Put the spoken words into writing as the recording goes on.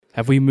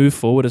Have we moved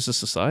forward as a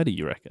society,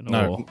 you reckon?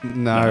 No.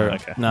 No.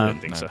 Okay. No. I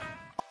didn't think so.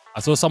 I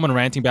saw someone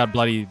ranting about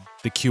bloody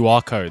the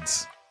QR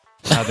codes.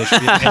 How there should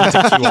be an end to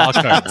QR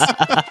codes.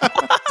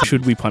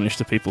 Should we punish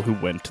the people who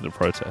went to the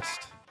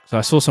protest? So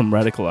I saw some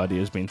radical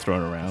ideas being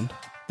thrown around.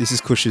 This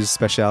is Kush's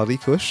speciality,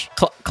 Kush.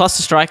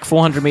 Cluster strike,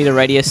 400-meter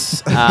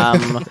radius.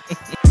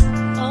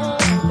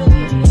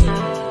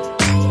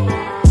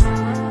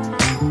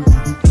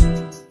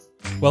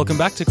 Welcome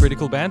back to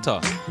Critical Banter,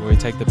 where we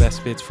take the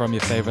best bits from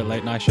your favourite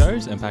late night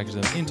shows and package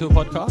them into a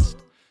podcast.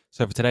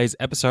 So for today's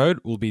episode,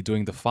 we'll be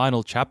doing the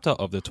final chapter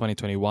of the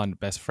 2021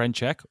 Best Friend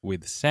Check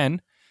with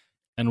Sen,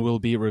 and we'll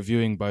be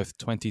reviewing both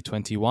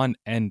 2021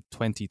 and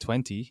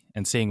 2020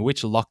 and seeing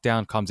which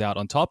lockdown comes out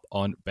on top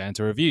on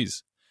Banter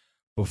Reviews.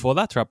 Before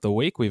that, to wrap the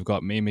week, we've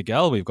got me,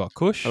 Miguel, we've got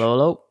Kush,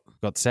 Hello.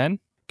 we've got Sen,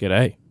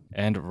 G'day.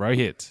 and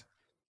Rohit.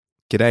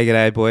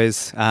 G'day,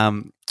 boys.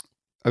 I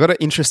got an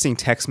interesting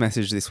text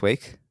message this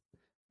week.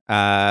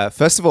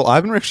 First of all, I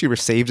haven't actually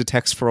received a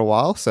text for a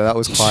while, so that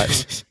was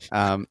quite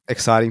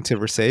exciting to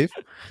receive.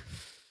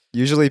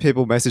 Usually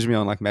people message me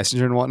on like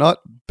Messenger and whatnot,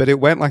 but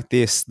it went like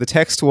this. The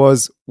text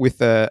was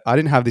with I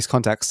didn't have this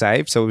contact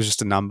saved, so it was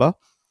just a number.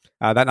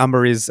 That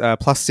number is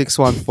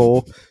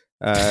 +614.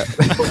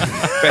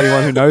 For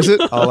anyone who knows it,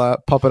 I'll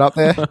pop it up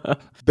there.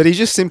 But he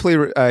just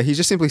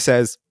simply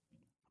says,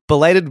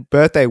 "Belated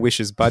birthday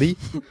wishes, buddy."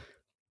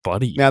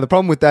 Buddy. Now the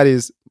problem with that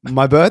is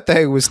my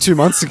birthday was 2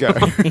 months ago.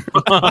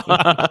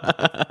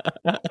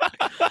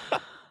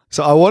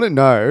 So I want to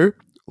know,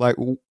 like,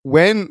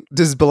 when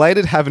does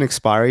belated have an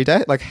expiry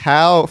date? Like,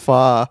 how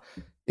far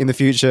in the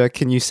future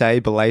can you say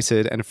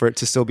belated and for it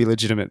to still be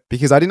legitimate?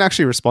 Because I didn't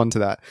actually respond to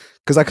that.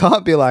 Because I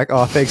can't be like,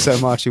 oh, thanks so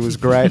much, it was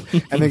great,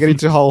 and then get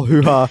into a whole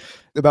hoo-ha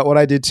about what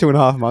I did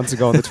 2.5 months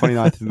ago on the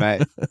 29th of May.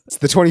 It's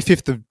the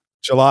 25th of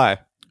July.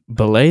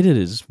 Belated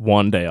is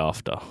 1 day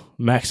after,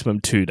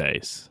 maximum 2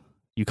 days.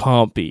 You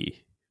can't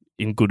be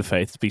in good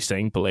faith to be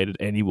saying belated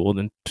any more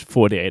than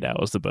 48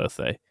 hours the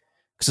birthday.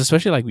 Because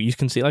especially like you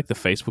can see like the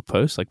Facebook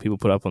posts, like people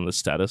put up on the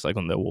status, like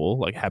on their wall,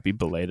 like happy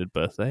belated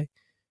birthday.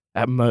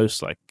 At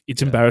most, like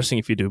it's embarrassing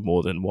if you do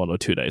more than 1 or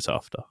 2 days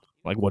after.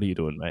 Like, what are you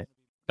doing, mate?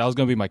 That was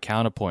going to be my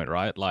counterpoint,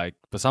 right? Like,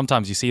 but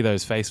sometimes you see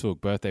those Facebook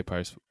birthday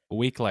posts a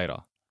week later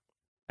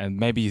and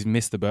maybe you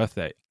missed the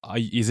birthday.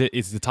 Is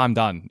the time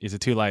done? Is it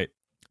too late?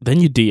 Then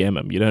you DM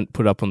them. You don't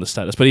put it up on the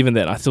status. But even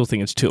then, I still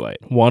think it's too late.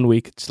 1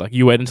 week, it's like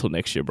you wait until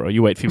next year, bro.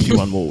 You wait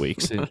 51 more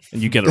weeks and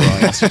you get it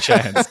right. Lost your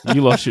chance.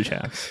 You lost your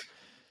chance.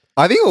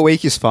 I think a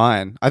week is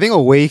fine. I think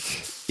a week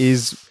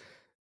is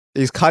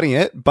cutting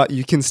it, but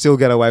you can still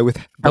get away with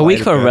A week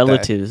for birthday.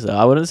 relatives, though.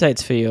 I wouldn't say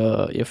it's for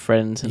your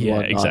friends and Yeah,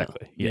 whatnot.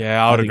 exactly.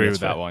 Yeah, I would think agree that's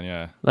with that fair. one,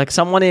 yeah. Like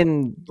someone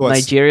in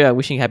Nigeria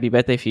wishing happy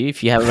birthday for you,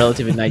 if you have a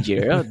relative in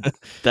Nigeria,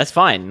 that's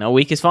fine. A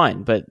week is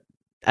fine. But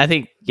I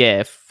think,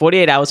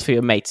 48 hours for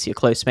your mates, your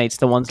close mates,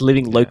 the ones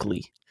living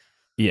locally.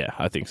 Yeah,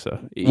 I think so.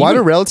 Why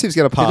do relatives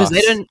get a pass? Because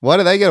they don't- Why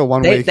do they get a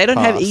 1 week They don't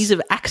have pass? ease of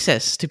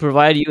access to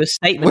provide you a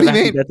statement What do of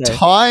you happy mean? birthday.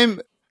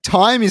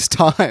 Time is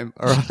time,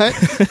 all right?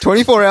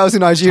 24 hours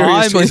in Nigeria Time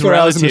is is 24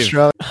 hours in relative.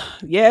 Australia.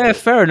 Yeah,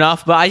 fair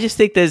enough. But I just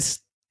think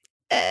it's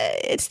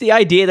the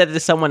idea that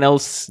there's someone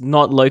else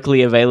not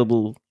locally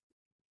available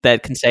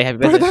that can say happy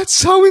Bro, birthday. that's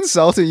so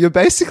insulting. You're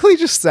basically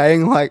just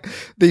saying, like,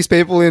 these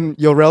people in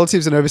your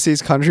relatives in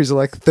overseas countries are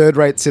like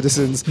third-rate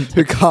citizens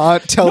who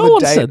can't tell No the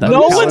one date. said that. on the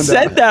No one calendar.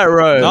 said that,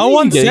 Ro. No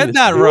one getting said this?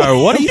 that,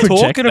 Ro. What are you Don't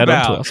project talking that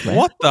onto about? us, man.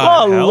 What the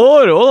Oh hell?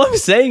 Lord! All I'm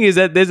saying is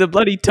that there's a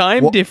bloody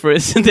time What-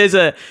 difference, and there's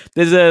a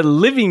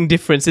living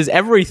difference. There's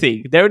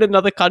everything. They're in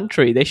another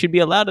country. They should be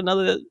allowed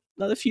another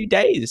few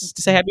days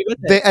to say happy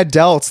birthday. They're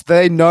adults.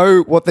 They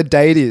know what the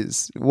date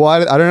is.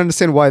 Why? I don't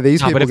understand why these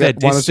No, people but if they're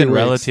get 1 or 2 distant weeks.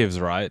 relatives,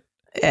 right?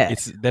 Yeah.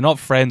 They're not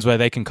friends where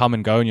they can come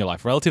and go in your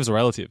life. Relatives are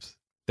relatives.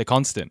 They're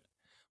constant.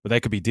 But they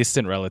could be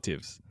distant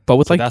relatives. But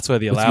with So like that's where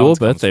the with allowance your comes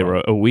birthday, from.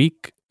 bro, a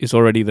week is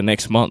already the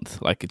next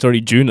month. Like it's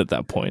already June at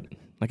that point.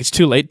 Like it's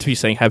too late to be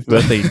saying happy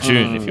birthday in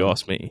June, if you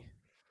ask me.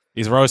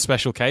 Is Ro a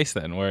special case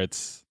then, where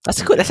it's... That's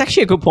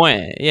actually a good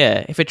point.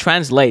 Yeah, if it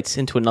translates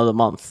into another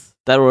month,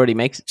 that already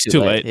makes it It's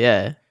too late.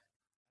 Yeah.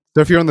 So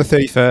if you're on the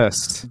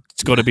 31st,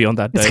 It's got to be on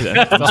that day then.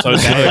 I'm so no,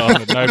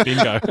 sorry. no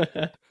bingo.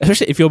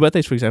 Especially if your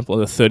birthday's, for example, on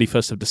the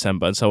 31st of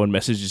December and someone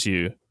messages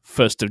you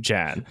 1st of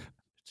Jan.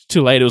 It's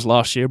too late. It was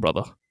last year,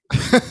 brother. You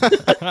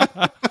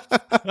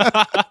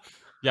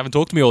haven't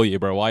talked to me all year,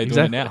 bro. Why are you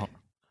doing it Exactly. now?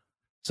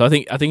 So I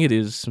think it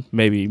is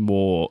maybe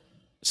more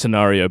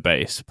scenario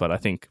based, but I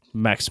think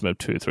maximum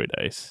 2 or 3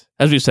 days.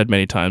 As we've said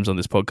many times on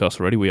this podcast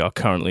already, we are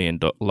currently in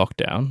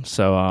lockdown.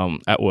 So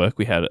at work,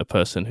 we had a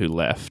person who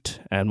left,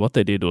 and what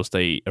they did was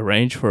they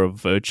arranged for a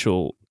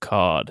virtual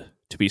card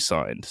to be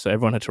signed. So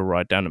everyone had to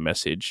write down a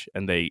message,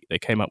 and they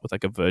came up with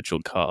like a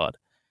virtual card.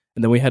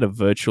 And then we had a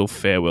virtual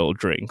farewell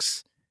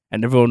drinks.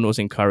 And everyone was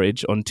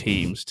encouraged on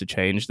Teams to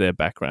change their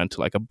background to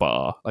like a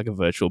bar, like a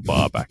virtual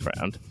bar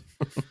background.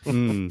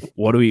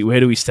 Where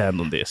do we stand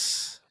on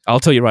this? I'll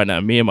tell you right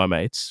now, me and my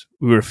mates,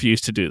 we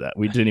refused to do that.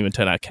 We didn't even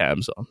turn our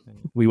cams on.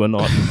 We were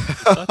not.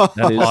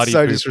 That is Body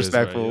so poopers,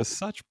 disrespectful. bro. You're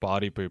such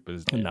body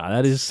poopers. Dude. Nah,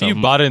 that is Few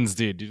some buttons,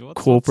 dude.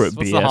 corporate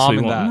what's BS. the harm we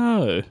in want.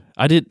 that? No,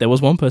 I did. There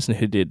was one person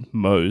who did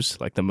Moe's,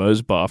 like the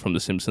Moe's bar from The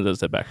Simpsons as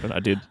their background. I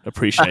did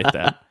appreciate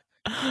that.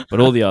 But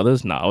all the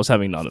others, I was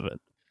having none of it.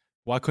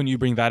 Why couldn't you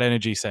bring that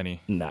energy,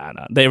 Senny? Nah.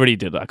 They already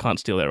did it. I can't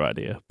steal their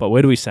idea. But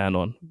where do we stand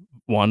on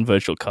 1,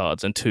 virtual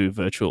cards, and 2,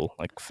 virtual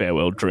like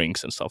farewell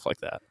drinks and stuff like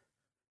that?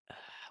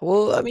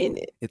 Well, I mean,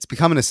 It's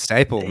becoming a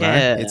staple,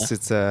 Yeah. no?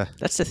 It's a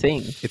that's the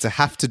thing.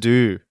 have to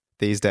do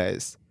these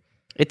days.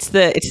 It's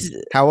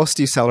How else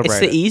do you celebrate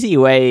the it? easy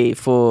way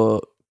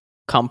for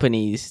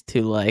companies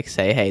to like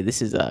say, hey,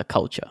 this is a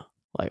culture.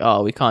 Like,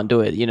 oh, we can't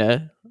do it,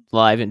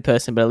 live in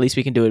person, but at least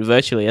we can do it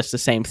virtually. That's the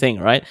same thing,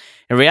 right?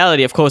 In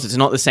reality, of course, it's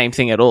not the same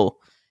thing at all.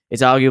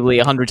 It's arguably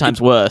 100 times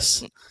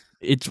worse.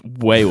 It's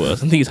way worse.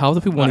 The thing is, half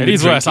the people want It to be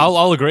is worse. drinking.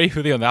 I'll agree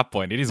with you on that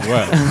point. It is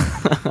worse.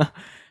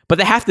 But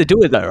they have to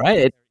do it though,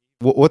 right?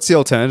 What's the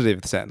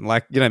alternative then?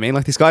 Like, you know what I mean?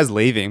 Like, this guy's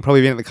leaving,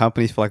 probably been at the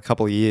company for like a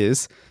couple of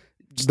years.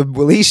 The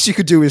least you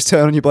could do is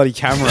turn on your bloody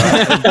camera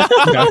and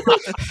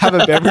have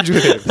a beverage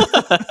with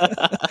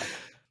him.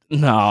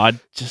 No, I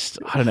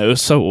don't know. It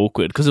was so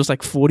awkward because there was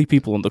like 40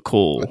 people on the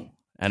call,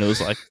 and it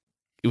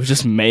was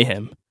just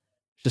mayhem,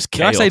 just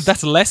Can I chaos. say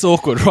that's less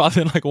awkward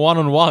rather than like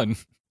one-on-one?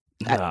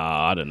 No,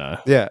 I don't know.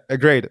 Yeah,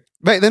 agreed.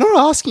 Mate, they're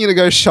not asking you to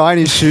go shine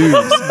his shoes.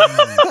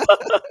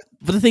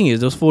 But the thing is,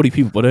 there was 40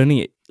 people, but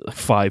only like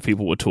 5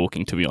 people were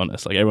talking. To be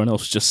honest, like everyone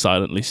else was just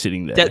silently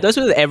sitting there. Those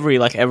are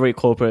every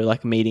corporate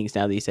like meetings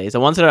now these days. The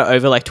ones that are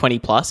over like 20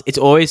 plus, it's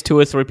always 2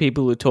 or 3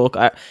 people who talk.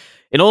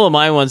 In all of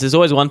my ones, there's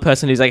always one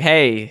person who's like,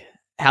 "Hey,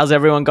 how's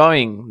everyone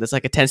going?" There's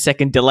like a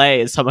 10-second delay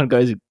as someone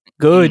goes,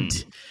 "Good."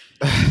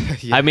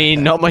 Yeah. I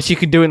mean, not much you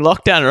can do in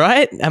lockdown,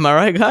 right? Am I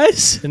right,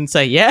 guys? And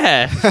say,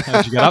 yeah.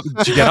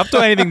 Did you get up to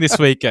anything this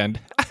weekend?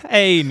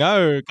 Hey,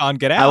 no, can't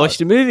get out. I watched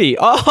a movie.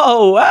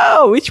 Oh,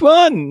 wow, which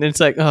one? And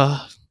it's like,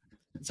 oh,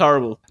 it's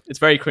horrible. It's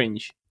very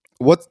cringe.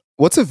 What's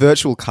a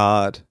virtual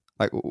card?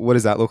 Like, what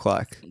does that look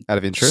like out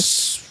of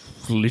interest?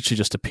 It's literally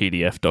just a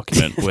PDF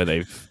document where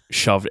they've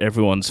shoved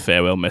everyone's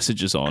farewell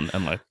messages on,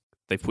 and like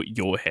they put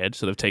your head.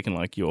 So they've taken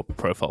like your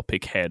profile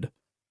pic head,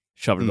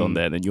 shoved it on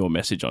there, then your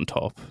message on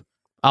top.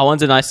 Oh,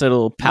 one's a nice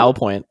little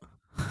PowerPoint.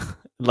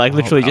 Like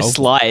literally just PowerPoint.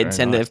 slides,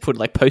 Very and nice. they've put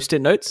like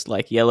post-it notes,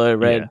 like yellow,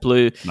 red, Yeah.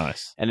 blue,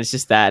 Nice. and it's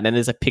just that. And then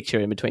there's a picture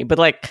in between. But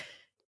like,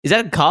 is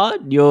that a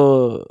card?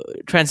 You're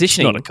transitioning. It's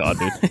not a card,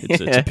 dude.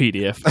 It's Yeah. a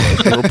PDF.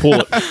 It's a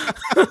report.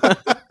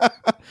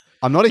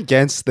 I'm not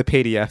against the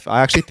PDF.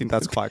 I actually think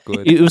that's quite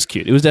good. It was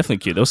cute. It was definitely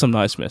cute. There were some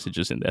nice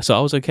messages in there. So I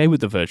was okay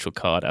with the virtual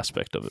card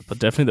aspect of it, but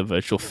definitely the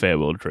virtual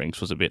farewell drinks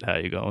was a bit how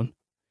you going.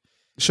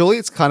 Surely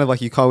it's kind of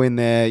like you go in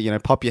there,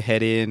 pop your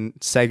head in,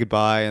 say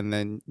goodbye, and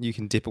then you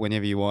can dip it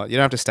whenever you want. You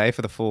don't have to stay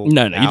for the full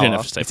No, you hour. didn't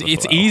have to stay for the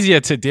It's full hour. easier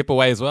to dip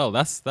away as well.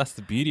 That's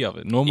the beauty of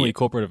it. Normally, Yeah.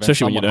 corporate events,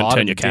 Especially when you somewhat don't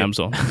harder turn your to dip. cams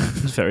on.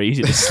 It's very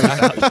easy to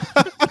slap.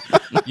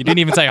 You didn't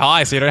even say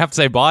hi, so you don't have to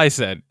say bye,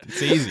 Sen.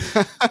 It's easy.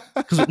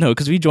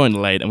 Because we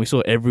joined late and we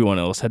saw everyone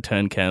else had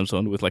turned cams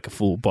on with like a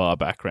full bar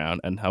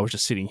background, and I was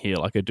just sitting here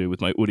like I do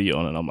with my hoodie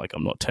on, and I'm like,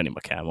 I'm not turning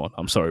my cam on.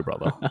 I'm sorry,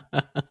 brother.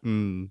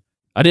 Mm.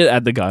 I did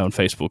add the guy on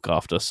Facebook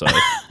after, so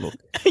look.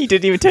 You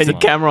didn't even turn your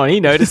camera on.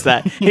 He noticed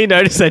that. He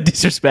noticed that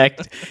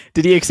disrespect.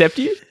 Did he accept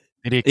you?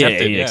 Did he accept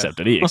it? He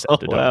accepted. He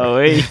accepted. don't Wow.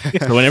 worry.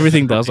 So when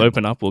everything does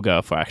open up, we'll go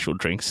out for actual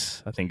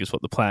drinks, I think is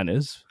what the plan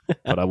is.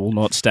 But I will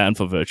not stand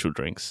for virtual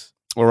drinks.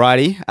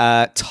 Alrighty.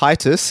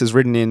 Titus has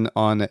written in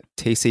on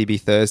TCB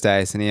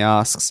Thursdays, and he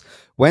asks,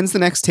 when's the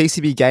next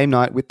TCB game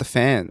night with the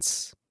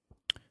fans?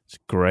 It's a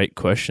great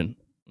question.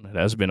 It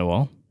has been a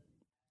while.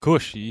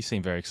 Kush, you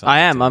seem very excited. I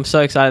am. I'm so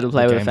excited to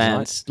play with the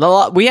games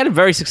fans. We had a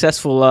very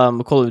successful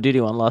Call of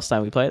Duty one last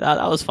time we played.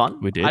 That was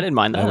fun. We did. I didn't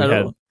mind that And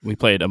at all. we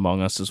played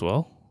Among Us as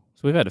well.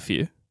 So we've had a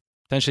few.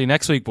 Potentially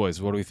next week,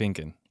 boys. What are we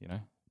thinking?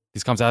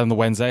 This comes out on the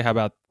Wednesday. How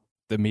about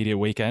the media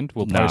weekend?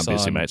 We'll No, I'm post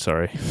busy, on. mate.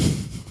 Sorry.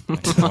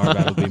 Tomorrow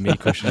that'll be me,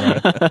 Kush,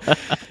 and Ray.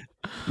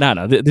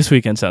 No. This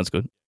weekend sounds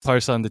good.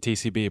 Post on the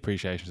TCB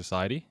Appreciation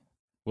Society.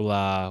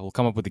 We'll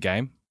come up with the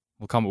game.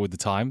 We'll come up with the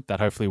time that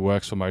hopefully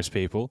works for most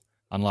people.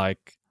 Unlike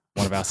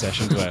one of our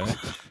sessions where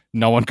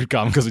no one could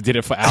come because we did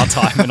it for our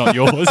time and not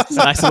yours.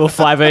 Nice little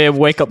 5 a.m.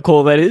 wake up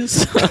call that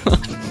is.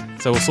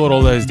 So we'll sort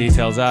all those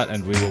details out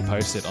and we will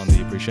post it on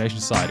the Appreciation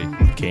Society.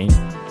 Keen.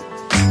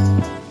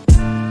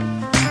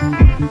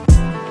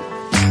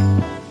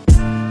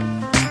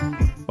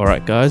 All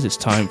right, guys, it's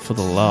time for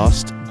the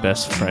last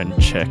best friend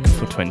check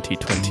for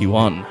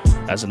 2021.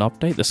 As an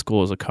update, the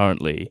scores are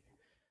currently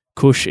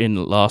Kush in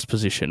last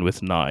position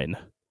with 9,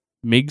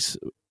 Migs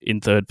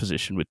in third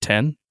position with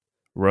 10,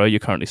 Ro, you're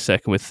currently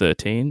second with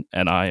 13,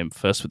 and I am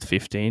first with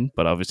 15,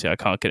 but obviously I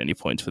can't get any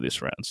points for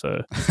this round,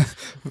 so...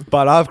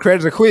 But I've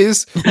created a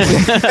quiz.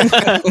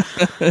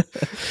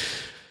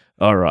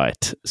 All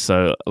right,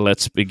 so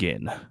let's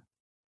begin.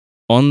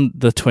 On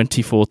the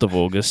 24th of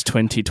August,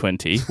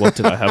 2020, what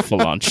did I have for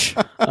lunch?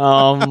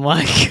 Oh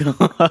my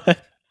god.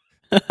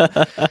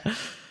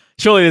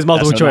 Surely there's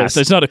multiple That's not- choice.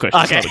 So it's not a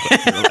question. Okay.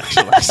 It's not a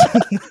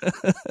question.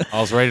 Relax.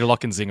 I was ready to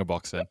lock in Zinger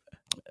Box then.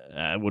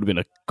 It would have been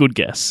a good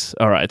guess.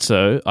 All right,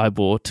 so I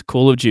bought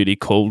Call of Duty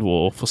Cold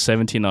War for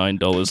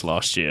 $79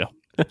 last year.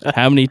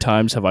 How many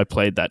times have I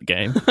played that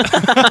game?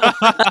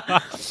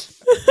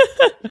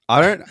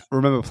 I don't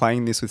remember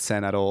playing this with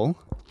Sen at all.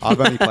 I've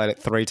only played it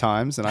 3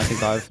 times, and I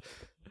think I've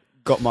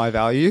got my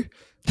value.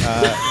 So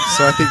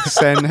I think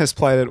Sen has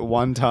played it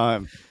 1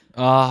 time.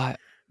 The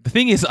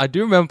thing is, I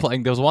do remember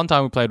playing. There was one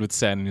time we played with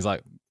Sen, and he's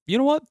like, "You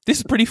know what? This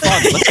is pretty fun.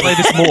 Let's play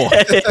this more."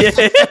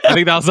 I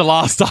think that was the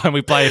last time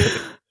we played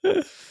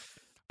it.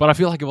 But I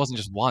feel like it wasn't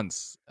just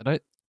once.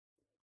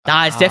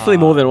 Nah, it's definitely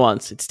more than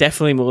once. It's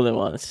definitely more than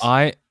once.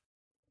 I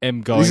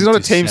am going. This is not to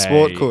a team say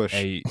sport, Kush.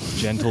 A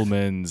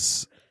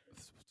gentleman's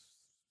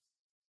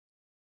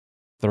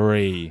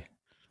 3.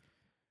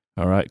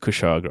 All right,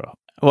 Kushagra.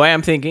 The way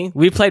I'm thinking,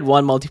 we played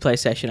one multiplayer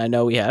session. I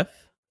know we have.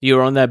 You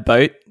were on that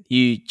boat.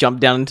 You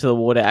jumped down into the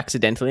water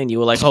accidentally, and you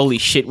were like, "Holy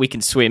shit, we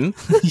can swim!"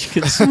 You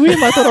can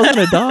swim. I thought I was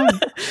going to die.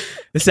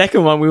 The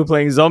second one, we were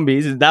playing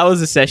zombies, and that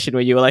was a session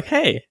where you were like,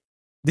 "Hey,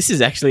 this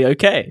is actually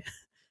okay."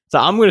 So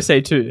I'm going to say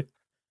 2.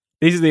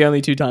 These are the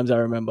only 2 times I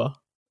remember.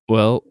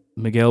 Well,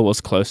 Miguel was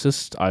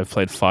closest. I've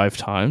played 5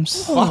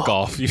 times. Fuck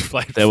off! You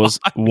played. There was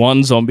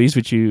 1 zombies,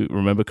 which you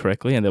remember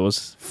correctly, and there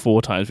was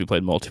 4 times we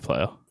played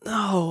multiplayer.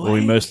 No, Where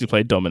we mostly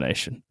played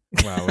domination.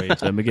 Wow,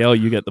 So Miguel,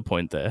 you get the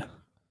point there.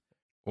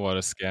 what a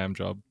scam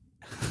job.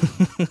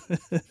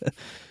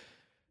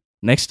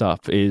 Next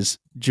up is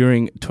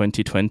during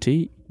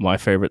 2020, my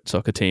favorite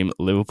soccer team,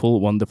 Liverpool,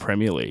 won the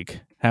Premier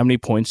League. How many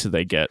points did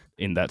they get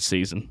in that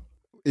season?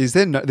 Is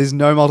there there's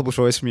no multiple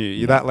choice from you?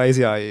 You're that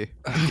lazy, are you?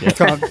 You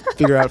can't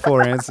figure out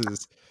 4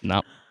 answers.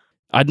 No.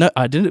 I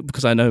did it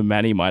because I know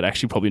Manny might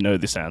actually probably know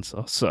this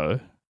answer, so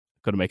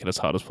got to make it as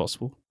hard as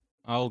possible.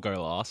 I'll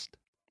go last.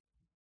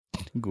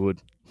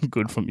 Good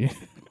from you.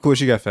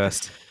 Kush, you go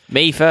first.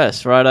 Me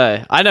first,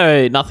 righto. I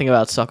know nothing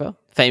about soccer,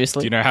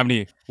 famously. Do you know how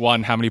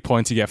many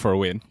points you get for a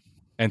win?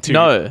 And 2,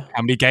 No.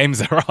 how many games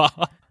there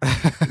are?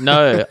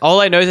 No. All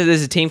I know is that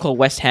there's a team called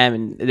West Ham,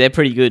 and they're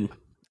pretty good,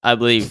 I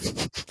believe,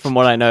 from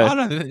what I know. Oh,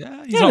 no,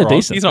 yeah, he's Yeah, not they're wrong.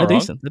 decent. He's not They're wrong.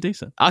 decent. They're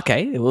decent.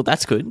 Okay, well,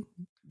 that's good.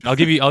 I'll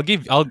give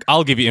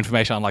you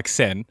information on like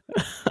Sen.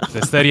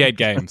 There's 38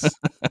 games.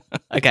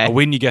 Okay. A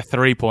win you get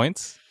 3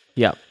 points.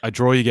 Yep. A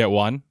draw you get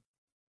 1.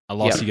 A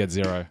loss Yep. you get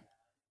 0.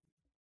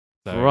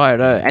 So,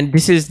 Righto. And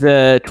this is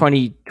the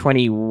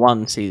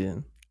 2021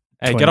 season.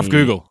 Hey, get off 20.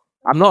 Google.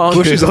 I'm not on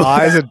Kush's Google.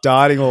 eyes are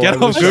darting all Get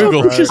over off the shop,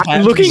 Google. bro.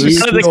 I'm looking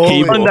He's at the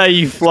stalling. keyboard,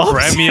 you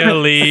flops. Premier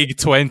League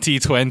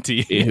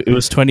 2020. It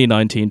was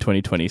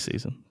 2019-2020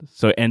 season.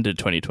 So it ended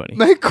 2020.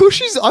 Mate,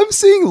 I'm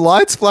seeing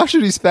lights flash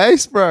in his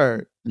face,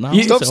 bro. No,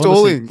 Stop it's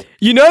stalling.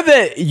 You know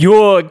that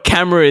your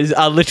cameras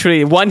are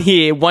literally one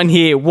here, one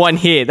here, one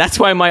here. That's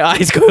why my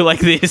eyes go like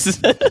this.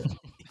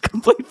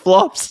 Complete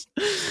flops.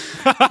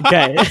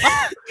 Okay.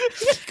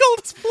 Called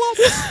us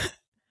flops.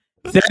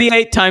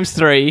 38 times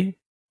 3,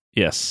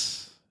 Yes.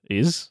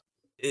 Is?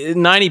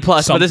 90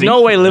 plus. But there's Something.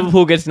 no way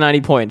Liverpool gets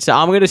 90 points. So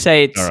I'm going to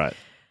say it's All right.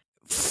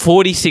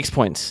 46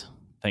 points.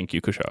 Thank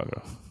you,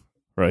 Kushaga.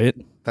 Right?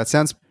 That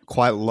sounds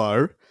quite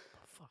low.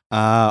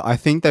 I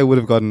think they would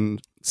have gotten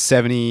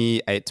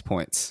 78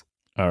 points.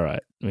 All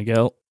right.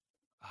 Miguel?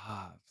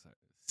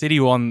 City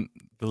won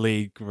the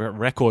league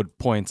record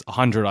points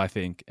 100, I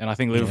think. And I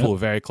think Liverpool were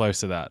very close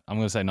to that. I'm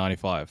going to say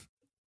 95.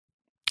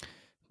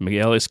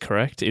 Miguel is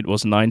correct. It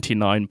was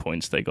 99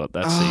 points they got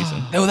that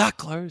season. They were that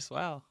close.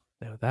 Wow.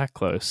 They were that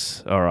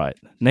close. All right.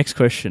 Next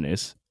question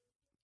is,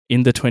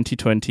 in the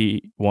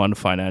 2021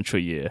 financial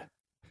year,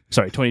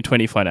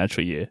 2020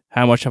 financial year,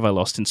 how much have I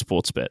lost in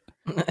sports bet?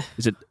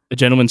 Is it a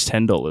gentleman's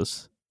 $10,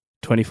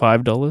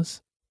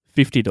 $25,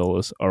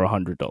 $50, or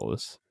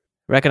 $100?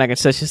 Reckon I can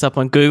search this up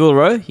on Google,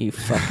 Ro? You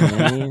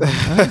fucking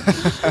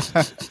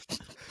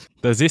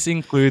Does this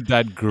include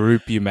that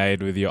group you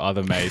made with your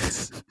other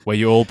mates where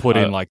you all put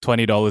in like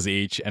 $20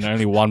 each and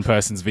only one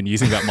person's been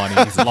using that money?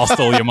 He's lost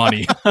all your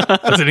money.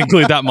 Does it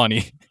include that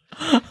money?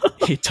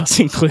 It does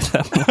include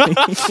that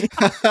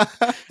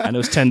money. And it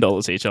was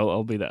 $10 each.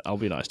 I'll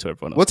be nice to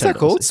everyone else. What's that $10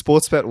 called? each.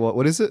 Sports bet?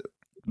 What is it?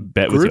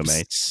 Bet with your Groups?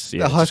 mates. Oh,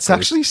 just it's groups.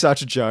 actually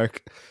such a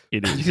joke.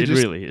 It you is. can It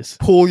just- really is.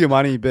 Pool your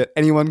money, but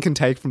anyone can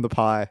take from the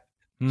pie.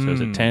 So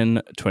is it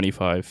 10,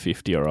 25,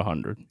 50, or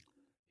 100?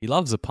 He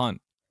loves a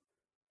punt.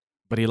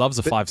 But he loves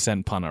a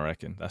 5-cent punt, I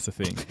reckon. That's the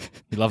thing.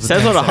 He loves a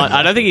says 10 on cent.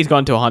 I don't think he's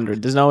gone to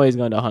 100. There's no way he's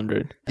going to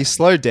 100. He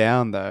slowed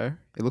down, though.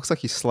 It looks like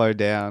he slowed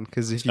down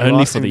because if you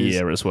Only ask for him the his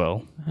year as well.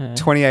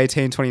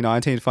 2018,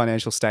 2019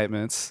 financial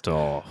statements,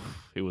 Oh,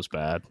 it was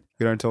bad.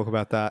 we don't talk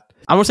about that.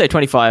 I'm going to say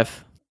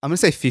 25. I'm going to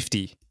say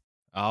 50.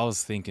 I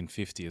was thinking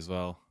 50 as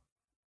well.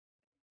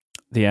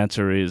 The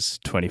answer is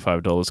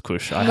 $25,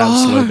 Kush. I have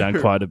slowed down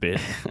quite a bit.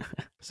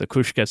 So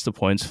Kush gets the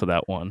points for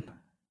that one.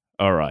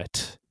 All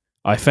right.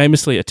 I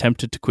famously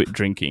attempted to quit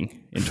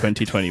drinking in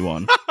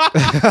 2021.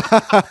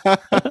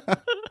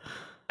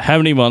 How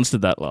many months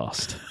did that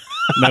last?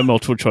 No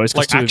multiple choice. 'cause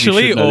Like two of you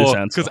actually, should know this or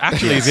answer. because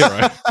actually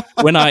 0.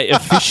 When I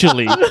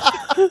officially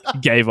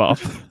gave up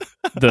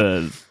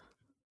the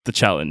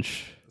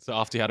challenge. So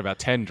after you had about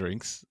 10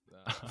 drinks.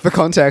 For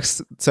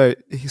context, so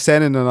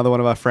Sen and another one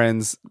of our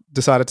friends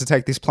decided to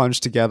take this plunge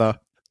together.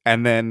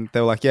 And then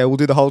they were like, yeah, we'll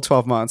do the whole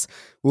 12 months.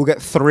 We'll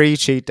get 3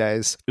 cheat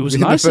days. It was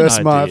Within nice the first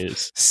in month,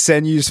 ideas.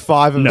 Sen used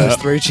 5 of No. those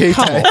 3 cheat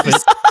Come on,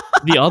 days.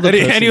 The other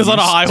And he was on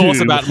a high horse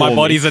about my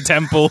body's a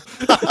temple.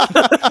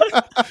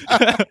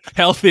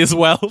 Health is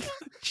wealth.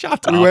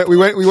 Shut up. We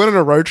went on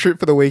a road trip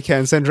for the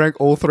weekend. Sen drank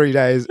all 3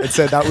 days and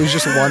said that was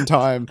just one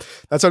time.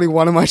 That's only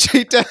one of my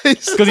cheat days.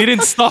 Because he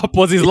didn't stop,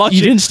 was his logic.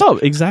 You didn't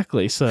stop,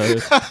 exactly. So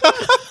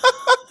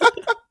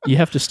you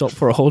have to stop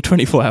for a whole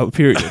 24-hour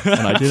period,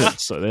 and I didn't.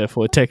 So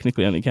therefore, it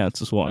technically only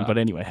counts as one. But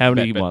anyway, how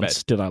many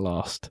months did I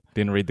last?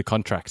 Didn't read the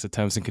contracts, the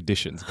terms and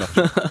conditions.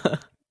 Gotcha.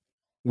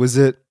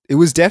 It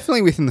was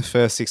definitely within the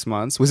first 6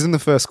 months. Was it in the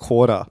first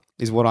quarter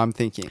is what I'm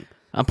thinking.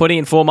 I'm putting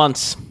in 4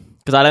 months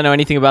because I don't know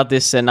anything about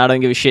this and I don't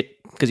give a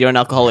shit because you're an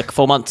alcoholic.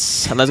 4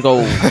 months. Let's go.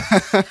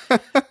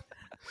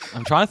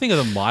 I'm trying to think of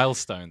the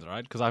milestones,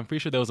 right? Because I'm pretty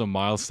sure there was a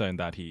milestone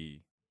that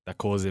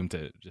caused him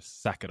to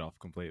just sack it off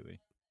completely.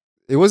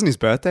 It wasn't his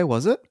birthday,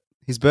 was it?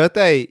 His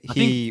birthday, I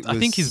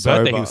think his sober.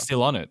 birthday, he was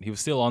still on it. He was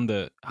still on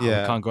the, we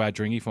Yeah. can't go out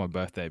drinking for my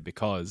birthday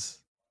because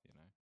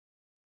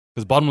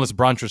bottomless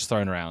brunch was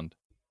thrown around.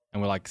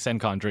 And we're like, Sen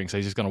can't drink, so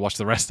he's just going to watch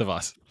the rest of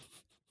us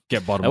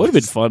get bottomless. That would have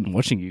been fun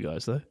watching you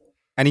guys, though.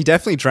 And he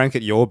definitely drank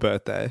at your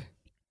birthday.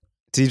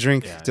 Did he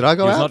drink? Yeah. Did I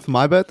go He was out not- for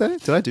my birthday?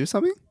 Did I do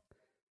something?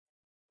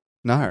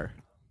 No.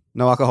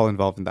 No alcohol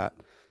involved in that.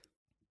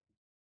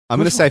 I'm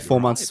going to Which say one? 4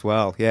 You're months right. as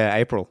well. Yeah,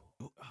 April.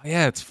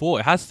 Yeah, it's 4.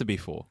 It has to be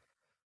 4.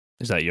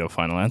 Is that your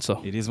final answer?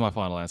 It is my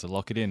final answer.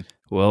 Lock it in.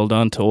 Well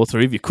done to all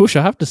 3 of you. Kush,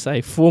 I have to say,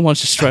 4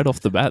 months just straight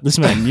off the bat. This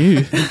man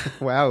knew.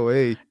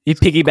 Wowee. You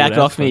piggybacked Good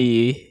off outfit.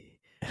 me,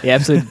 you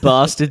absolute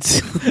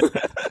bastards.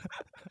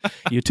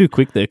 You're too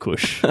quick there,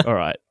 Kush. All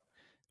right.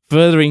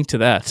 Furthering to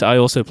that, I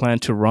also plan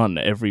to run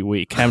every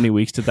week. How many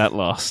weeks did that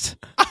last?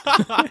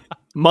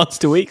 Months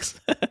to weeks.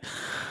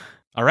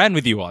 I ran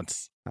with you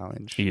once,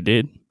 Challenge. You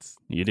did.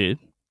 You did.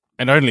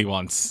 and only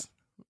once.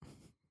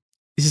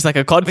 It's just like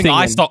a COD I think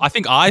thing. I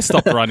think I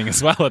stopped running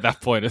as well at that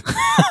point.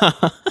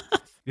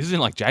 This is in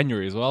like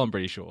January as well, I'm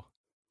pretty sure.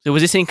 So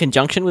was this in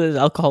conjunction with his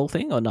alcohol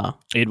thing or no?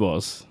 It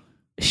was.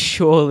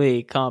 Surely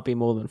it can't be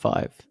more than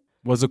 5.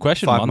 Was the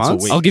question 5 months,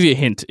 months? or weeks? I'll give you a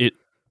hint.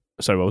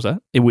 Sorry, what was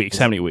that? In weeks.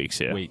 How many weeks?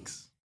 Yeah.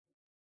 Weeks.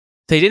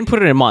 So he didn't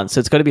put it in months, so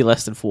it's got to be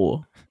less than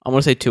 4. I'm going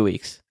to say 2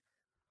 weeks.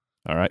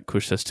 All right.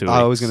 Kush says 2 weeks.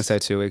 I was going to say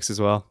 2 weeks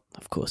as well.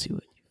 Of course he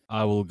would.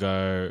 I will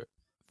go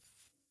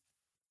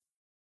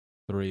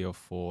 3 or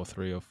 4.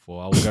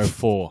 I will go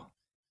 4.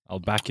 I'll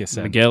back you,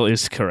 Sam. Miguel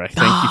is correct.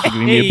 Thank you for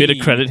giving me a bit of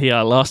Hey. credit here.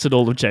 I lasted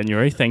all of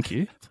January. Thank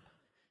you.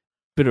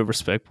 Bit of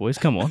respect, boys.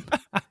 Come on.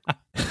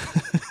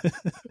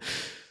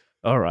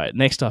 All right.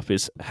 Next up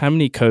is how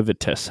many COVID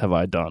tests have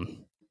I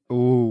done?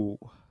 Ooh.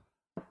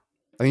 I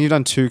think you've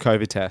done 2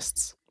 COVID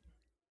tests.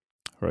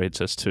 Right,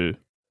 says 2.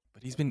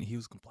 But he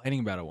was complaining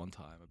about it one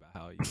time about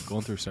how he's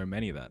gone through so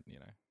many that,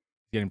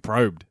 getting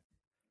probed.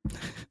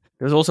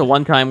 There was also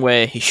one time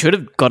where he should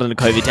have gotten a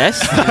COVID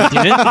test. and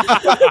he didn't.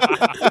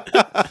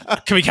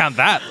 Can we count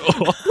that?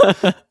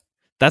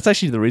 That's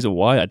actually the reason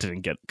why I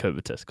didn't get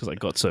COVID tests, because I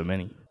got so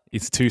many.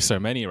 It's 2 so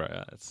many,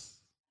 right? It's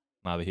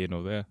neither here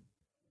nor there.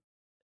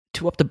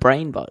 2 up the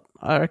brain, but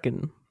I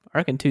reckon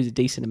 2 is a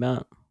decent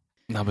amount.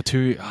 Number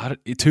 2,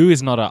 2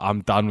 is not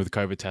I'm done with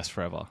COVID test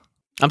forever.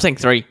 I'm saying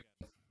 3.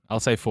 I'll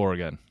say 4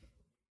 again.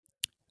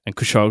 And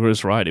Kushagra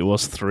is right. It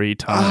was 3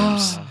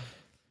 times.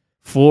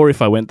 4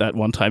 if I went that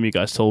one time you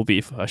guys told me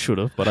if I should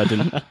have, but I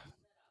didn't.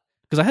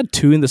 Because I had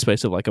 2 in the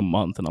space of like a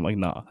month, and I'm like,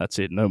 nah, that's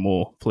it. No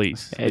more,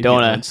 please. Hey, Leave don't me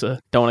wanna- alone, sir.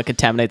 Don't want to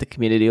contaminate the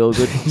community. All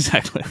good.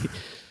 Exactly.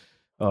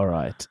 All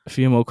right. A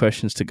few more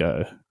questions to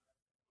go.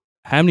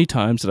 How many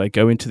times did I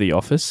go into the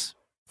office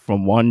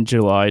from 1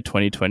 July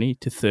 2020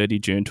 to 30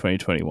 June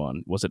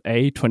 2021? Was it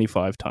A,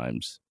 25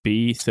 times,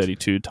 B,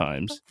 32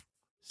 times,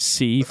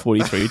 C,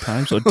 43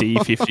 times, or D,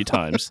 50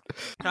 times?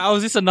 How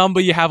is this a number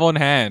you have on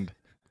hand?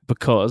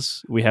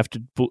 Because we have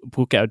to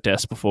book our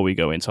desk before we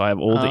go in. So I have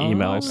all the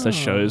emails that Oh.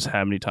 shows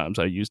how many times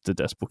I used the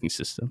desk booking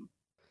system.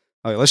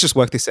 Okay, let's just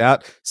work this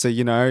out. So,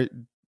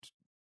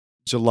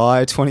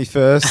 July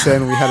 21st,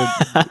 then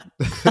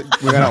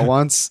we we went out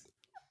once.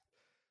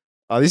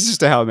 Oh, this is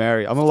just a Hail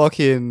Mary. I'm going to lock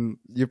in.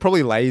 You're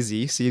probably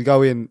lazy, so you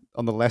go in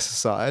on the lesser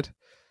side.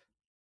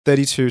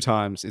 32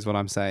 times is what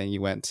I'm saying you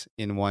went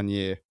in 1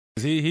 year.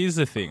 Here's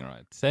the thing,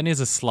 right? Sen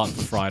is a slut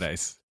for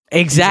Fridays.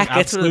 Exactly.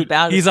 That's what it's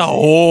about. He's a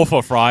whore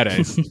for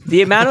Fridays.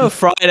 The amount of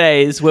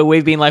Fridays where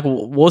we've been like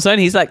Warzone,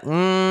 he's like,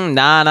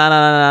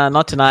 nah,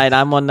 not tonight.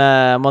 I'm on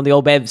the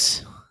old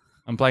bevs.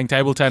 I'm playing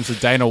table tennis with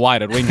Dana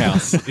White at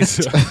Winghouse.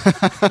 Is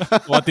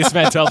what this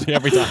man tells me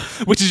every time.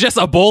 Which is just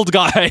a bald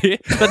guy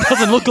that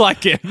doesn't look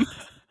like him.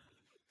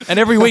 And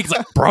every week it's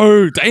like,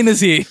 bro, Dana's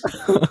here.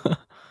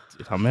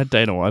 Dude, I'm at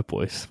Dana White,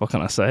 boys. What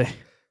can I say?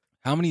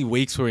 How many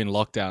weeks were in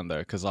lockdown though?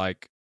 Because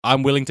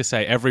I'm willing to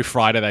say every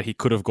Friday that he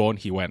could have gone,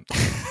 he went.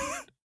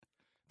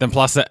 Then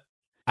plus that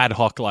ad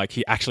hoc,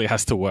 he actually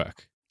has to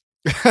work.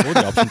 What are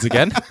the options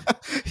again?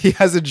 He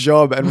has a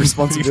job and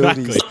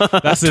responsibilities. Exactly.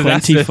 That's the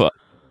 25.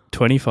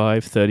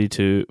 25,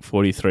 32,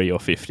 43, or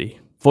 50?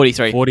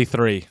 43.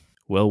 43.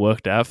 Well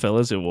worked out,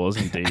 fellas. It was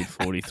indeed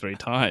 43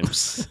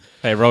 times.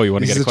 Hey, Ro, you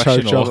want to This get a is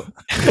question? choke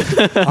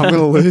Or... job. I'm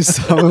gonna lose.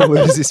 I'm gonna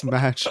lose this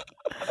match.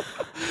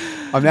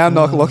 I'm now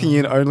not locking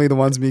in only the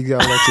ones Miguel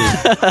locked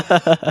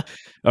in.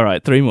 All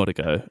right, 3 more to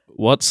go.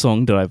 What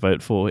song did I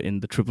vote for in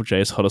the Triple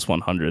J's Hottest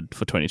 100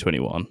 for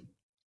 2021?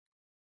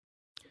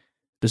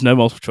 There's no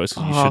multiple choice.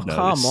 You Oh, should know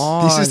come this.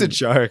 on. This is a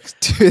joke,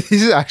 dude. This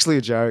is actually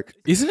a joke.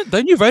 Isn't it?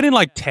 Don't you vote in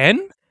like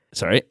 10?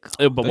 Sorry,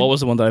 but what was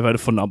the one that I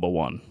voted for number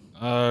 1?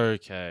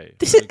 Okay.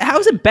 This is how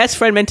is a best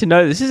friend meant to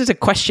know? This is a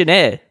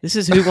questionnaire. This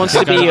is who wants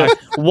to be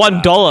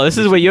 $1. This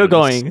is where you're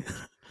going.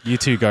 You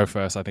two go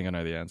first. I think I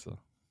know the answer.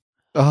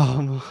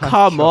 Oh my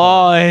Come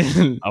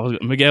God. on.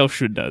 Miguel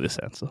should know this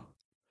answer.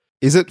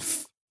 Is it?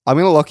 I'm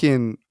gonna lock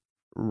in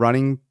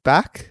running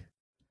back.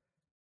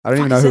 I don't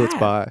even know Fuck who is it's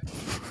by.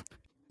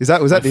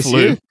 Was that this Flu.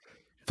 year?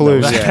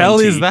 Flu. What the Yeah. hell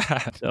is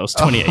that? That was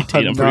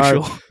 2018, I'm no. pretty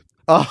sure.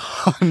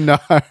 Oh no.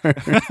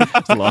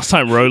 It's the last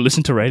time Ro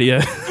listened to radio.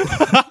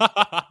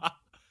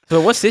 So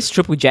what's this?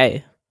 Triple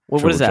J. What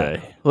is Triple that?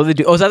 J. What do they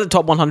do? Oh, is that the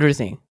top 100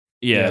 thing?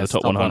 Yeah, the it's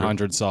top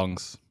 100.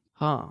 songs.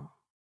 Huh.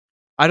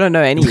 I don't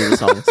know any of the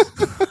songs.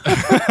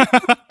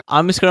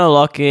 I'm just gonna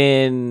lock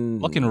in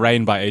Lock in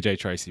Rain by AJ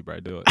Tracy, bro.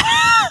 Do it.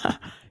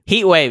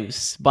 Heat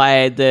Waves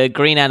by the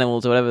Green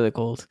Animals or whatever they're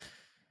called.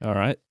 All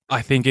right.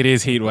 I think it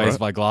is Heat Waves Alright.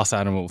 by Glass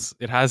Animals.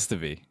 It has to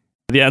be.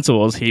 The answer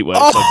was Heat Waves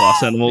by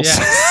Glass Animals.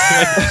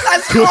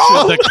 Yes. Kush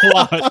with the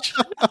clutch.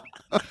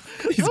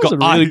 He's That was a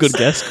really good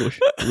guess, Kush.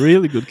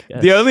 Really good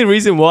guess. The only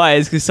reason why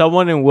is because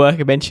someone in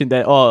work mentioned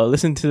that, oh,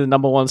 listen to the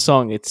number 1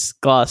 song. It's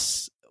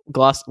Glass,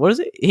 what is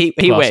it? Heat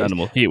Glass Waves.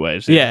 Animal. Heat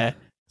Waves. Yeah.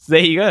 So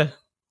there you go.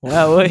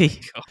 Wow.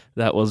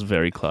 That was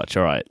very clutch.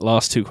 All right.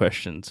 Last 2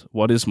 questions.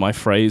 What is my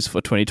phrase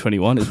for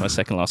 2021 is my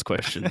second last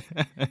question.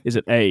 Is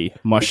it A,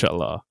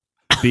 mashallah,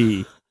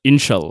 B,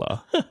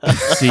 inshallah,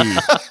 C,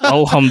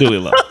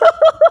 alhamdulillah,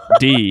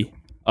 D,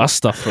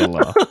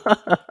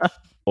 astaghfirullah,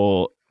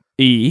 or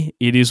E,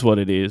 it is what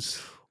it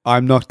is?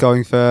 I'm not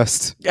going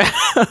first.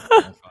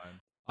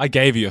 I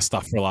gave you your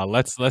stuff for a while.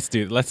 Let's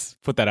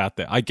put that out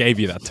there. I gave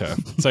you that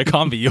term, so it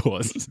can't be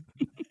yours.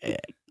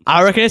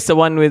 I reckon it's the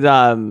one with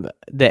the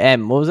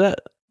M. What was that?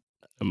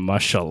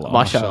 Mashallah.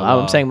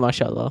 Mashallah. I'm saying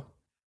mashallah.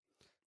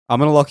 I'm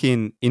gonna lock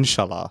in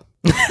inshallah.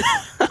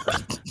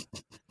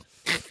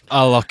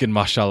 I'll lock in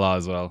mashallah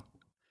as well.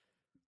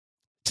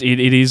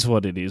 It is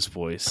what it is,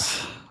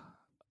 boys.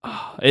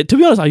 To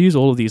be honest, I use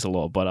all of these a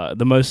lot, but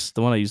the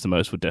one I use the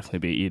most would definitely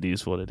be "It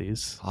is what it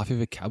is." Half your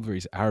vocabulary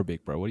is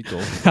Arabic, bro. What are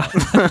you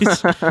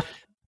talking about?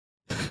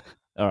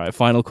 All right,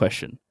 final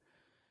question.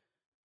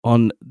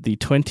 On the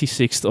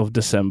 26th of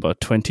December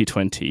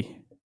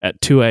 2020 at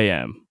 2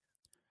 a.m.,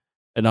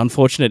 an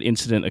unfortunate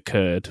incident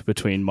occurred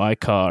between my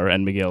car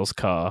and Miguel's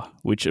car,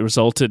 which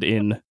resulted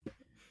in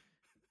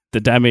the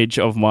damage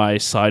of my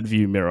side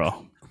view mirror.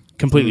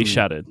 Completely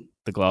shattered,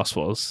 the glass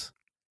was.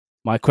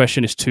 My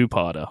question is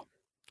 2-parter.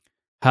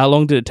 How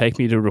long did it take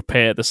me to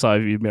repair the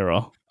side view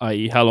mirror?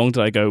 I.e., how long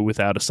did I go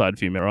without a side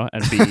view mirror?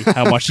 And B,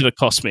 how much did it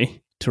cost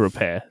me to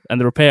repair? And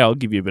the repair, I'll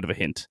give you a bit of a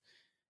hint.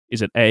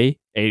 Is it A,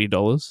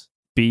 $80,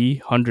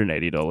 B,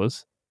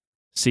 $180,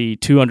 C,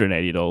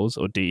 $280,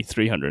 or D,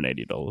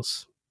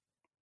 $380?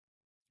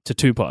 It's a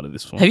 2-parter,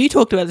 this one. Have you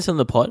talked about this on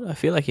the pod? I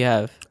feel like you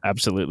have.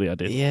 Absolutely, I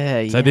did.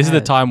 Yeah. So this is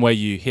the time where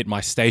you hit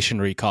my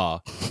stationary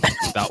car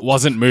that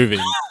wasn't moving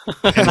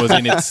and was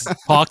in its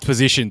parked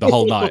position the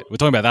whole night. We're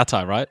talking about that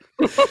time, right?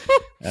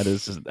 That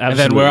is absolutely And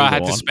then where I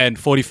had the to one. spend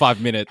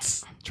 45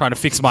 minutes trying to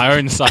fix my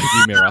own side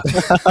view mirror.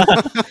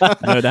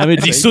 No damage.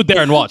 And he stood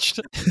there and watched.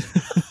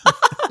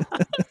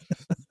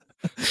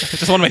 I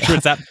just want to make sure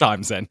it's that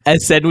time, Zen.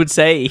 As Sen would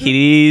say, it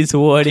is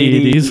what it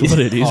It is. is what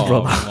it is, Oh,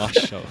 brother.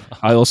 mashallah.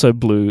 I also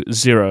blew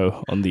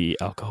 0 on the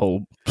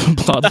alcohol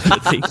blood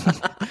thing.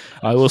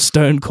 I was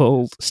stone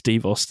cold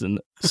Steve Austin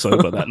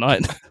sober that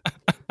night.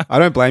 I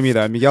don't blame you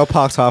though. Miguel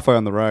parked halfway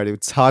on the road.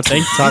 It's hard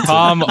to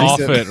Come off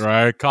it,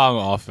 bro. Come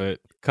off it.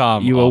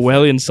 Come You were off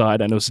well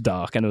inside and it was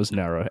dark and it was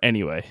narrow.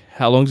 Anyway,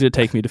 how long did it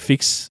take me to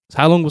fix?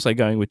 How long was I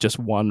going with just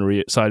one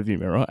rear side view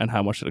mirror and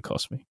how much did it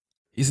cost me?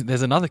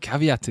 There's another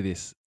caveat to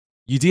this.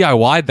 You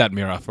DIY'd that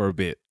mirror for a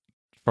bit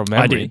from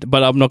memory. I did,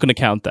 but I'm not going to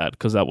count that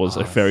because that was a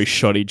Oh, very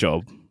shoddy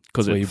job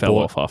because So it you fell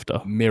bought off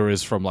after.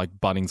 Mirrors from like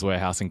Bunnings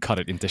Warehouse and cut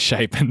it into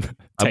shape and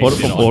I bought it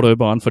taped from on.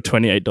 Autobahn for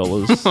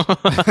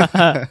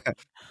 $28.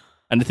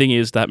 And the thing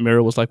is, that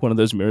mirror was like one of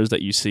those mirrors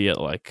that you see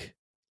at like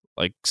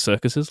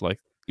circuses. Like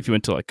if you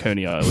went to like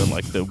Coney Island,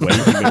 like the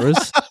wavy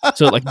mirrors.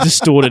 So it like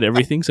distorted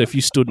everything. So if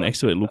you stood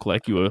next to it, it looked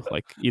like you were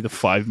like either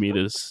 5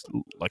 meters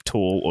like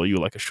tall or you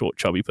were like a short,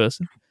 chubby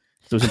person.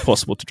 So it was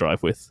impossible to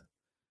drive with.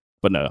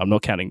 But no, I'm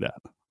not counting that.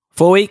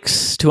 4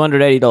 weeks,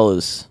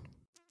 $280.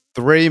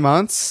 3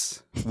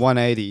 months,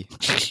 180.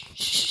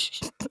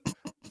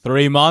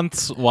 3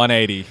 months,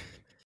 180.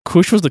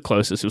 Kush was the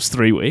closest. It was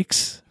 3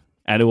 weeks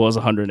and it was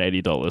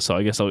 $180. So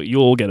I guess you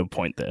all get a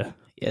point there.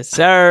 Yes,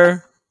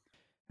 sir.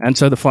 And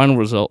so the final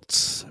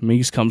results,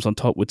 Migs comes on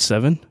top with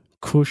 7,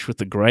 Kush with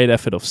the great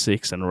effort of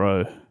 6, and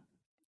Ro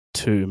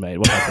 2, mate.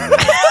 What happened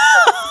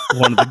there?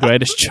 One of the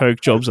greatest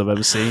choke jobs I've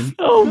ever seen.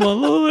 Oh my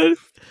lord!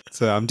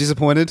 So I'm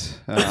disappointed.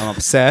 I'm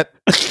upset.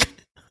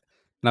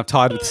 And I'm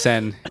tied with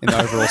Sen in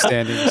the overall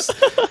standings.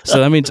 So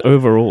that means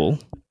overall,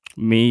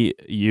 me,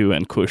 you,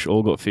 and Kush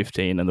all got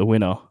 15, and the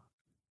winner,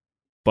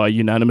 by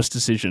unanimous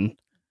decision,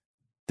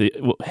 the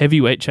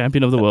heavyweight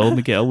champion of the world,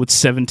 Miguel, with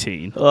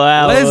 17.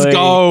 Wow! Let's boy.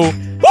 go.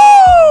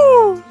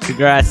 Woo!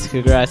 Congrats!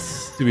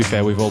 To be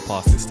fair, we've all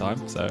passed this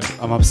time, so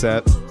I'm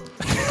upset.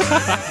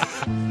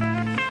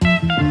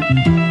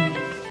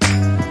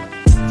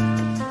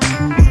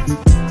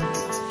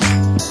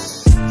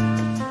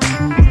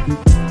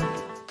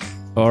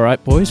 All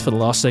right, boys, for the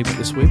last segment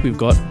this week, we've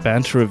got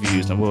banter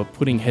reviews, and we're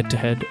putting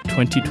head-to-head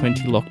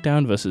 2020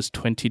 lockdown versus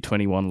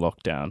 2021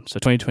 lockdown. So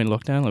 2020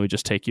 lockdown, let me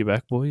just take you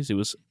back, boys. It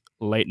was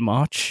late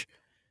March.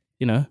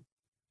 You know,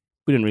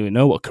 we didn't really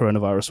know what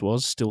coronavirus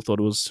was. Still thought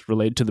it was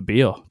related to the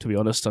beer, to be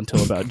honest,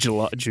 until about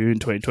June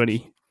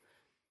 2020.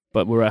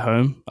 But we're at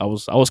home. I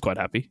was quite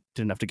happy.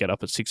 Didn't have to get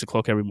up at 6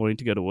 o'clock every morning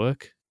to go to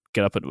work.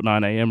 Get up at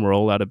 9 a.m.,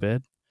 roll out of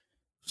bed.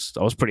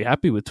 So I was pretty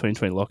happy with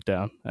 2020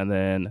 lockdown. And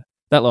then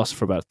that lasted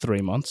for about 3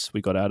 months.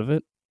 We got out of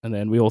it. And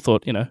then we all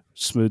thought, you know,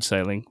 smooth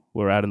sailing.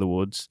 We're out in the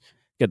woods.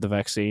 Get the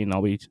vaccine.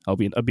 I'll be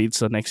in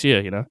Ibiza next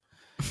year, you know.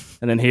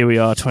 And then here we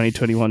are,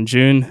 2021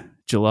 June,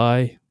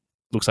 July.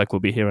 Looks like we'll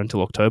be here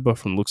until October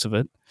from the looks of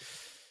it.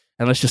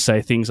 And let's just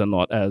say things are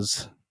not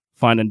as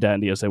fine and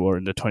dandy as they were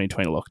in the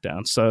 2020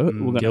 lockdown. So we're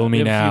going to kill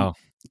me now.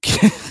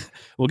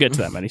 We'll get to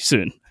that, Manny,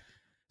 soon.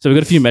 So we've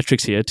got a few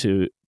metrics here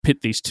to pit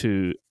these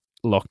two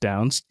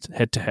lockdowns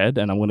head to head,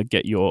 and I want to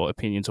get your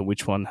opinions on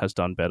which one has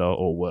done better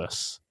or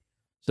worse.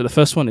 So the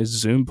first one is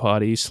Zoom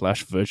parties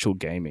 / virtual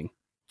gaming.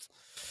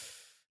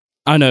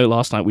 I know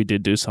last night we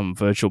did do some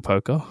virtual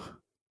poker,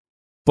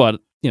 but,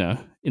 you know,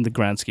 in the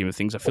grand scheme of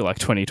things, I feel like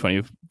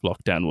 2020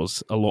 lockdown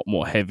was a lot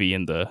more heavy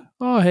in the,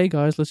 oh, hey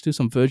guys, let's do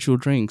some virtual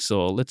drinks,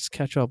 or let's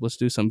catch up, let's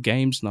do some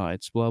games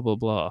nights, blah, blah,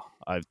 blah.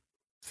 I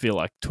feel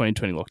like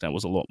 2020 lockdown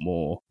was a lot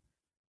more,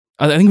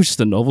 I think it was just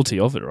the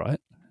novelty of it, right?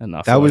 And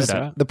I That was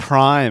that, the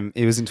prime.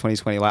 It was in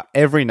 2020. Like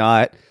every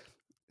night,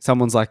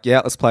 someone's like,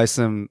 yeah, let's play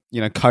some, you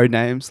know, code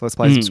names. Let's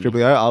play some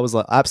Scribblio. I was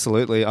like,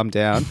 absolutely, I'm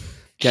down.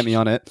 Get me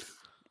on it.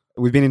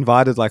 We've been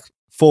invited like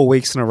 4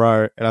 weeks in a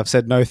row, and I've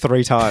said no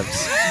 3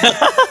 times.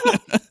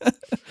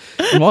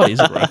 Why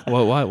is it,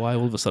 bro? Why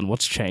all of a sudden?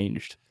 What's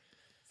changed?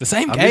 the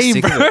same I'm just game,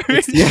 sick bro. of it.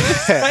 It's the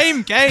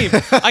same game.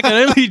 I can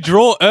only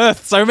draw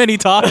Earth so many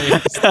times.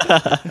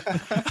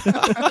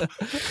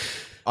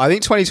 I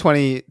think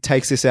 2020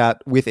 takes this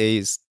out with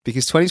ease,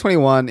 because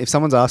 2021, if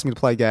someone's asking me to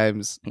play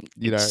games,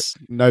 you know,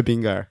 no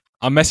bingo.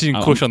 I'm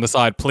messaging Kush on the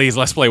side. Please,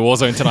 let's play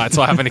Warzone tonight,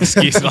 so I have an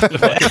excuse not to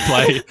fucking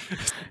play.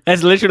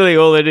 That's literally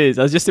all it is.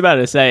 I was just about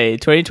to say,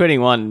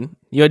 2021,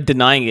 you're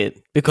denying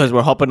it because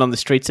we're hopping on the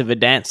streets of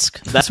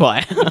Verdansk. That's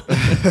why.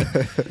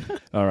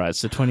 All right,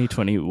 so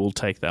 2020, we'll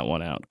take that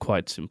one out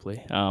quite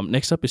simply.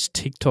 Next up is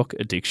TikTok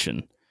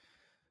addiction.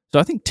 So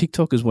I think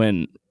TikTok is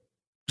when,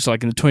 so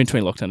like in the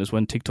 2020 lockdown is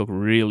when TikTok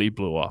really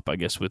blew up, I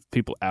guess, with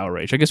people our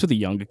age. I guess with the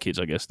younger kids,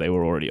 I guess they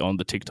were already on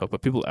the TikTok,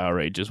 but people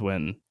our age is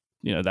when,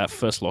 you know, that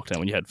first lockdown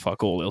when you had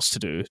fuck all else to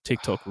do,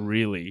 TikTok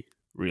really,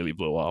 really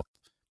blew up.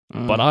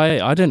 But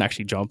I didn't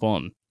actually jump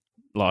on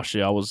last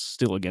year. I was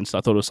still against it.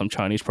 I thought it was some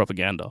Chinese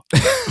propaganda.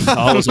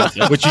 I was with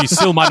it. Which you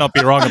still might not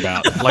be wrong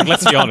about. Like,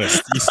 let's be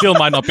honest. You still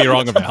might not be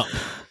wrong about.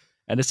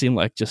 And it seemed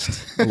like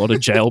just a lot of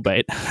jail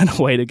bait and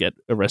a way to get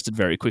arrested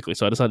very quickly.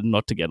 So I decided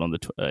not to get on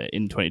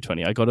in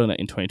 2020. I got on it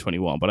in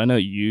 2021. But I know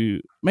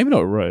you, maybe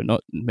not Ro,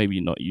 maybe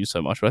not you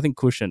so much, but I think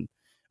Cushion,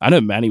 I know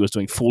Manny was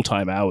doing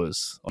full-time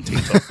hours on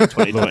TikTok in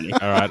 2020. All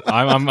right,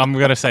 I'm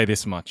going to say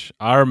this much.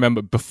 I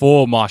remember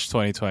before March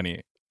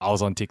 2020, I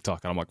was on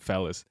TikTok, and I'm like,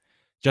 fellas,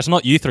 just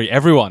not you three,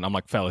 everyone. I'm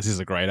like, fellas, this is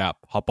a great app.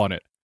 Hop on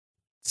it.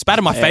 Spat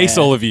in my face,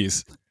 all of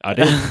yous. I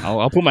did.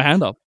 I'll put my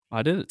hand up.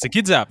 I did it. It's a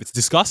kids app. It's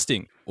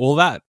disgusting. All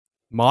that.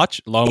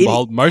 March, lo and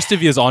behold, most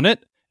of yous on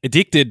it.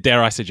 Addicted,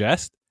 dare I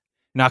suggest.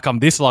 Now come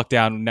this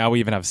lockdown, now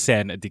we even have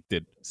Sen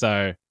addicted.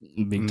 So,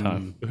 Big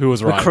time. who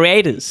was We're right?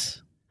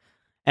 creators.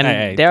 And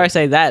Hey, dare I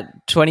say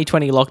that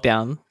 2020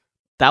 lockdown,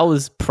 that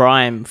was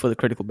prime for the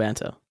critical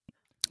banter.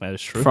 That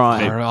is true.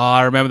 Prime.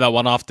 I remember that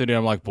one afternoon.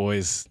 I'm like,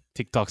 boys,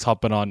 TikTok's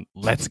hopping on.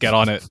 Let's get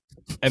on it.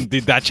 And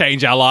did that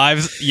change our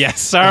lives?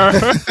 Yes, sir.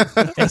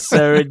 Yes,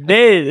 sir, it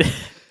did.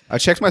 I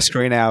checked my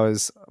screen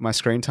hours, my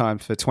screen time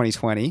for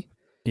 2020.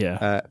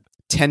 Yeah.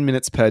 10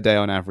 minutes per day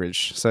on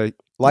average. So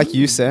like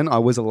you, Sen, I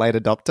was a late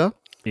adopter.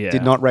 Yeah.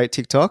 Did not rate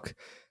TikTok.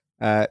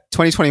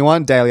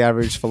 2021 daily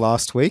average for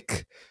last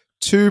week,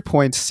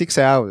 2.6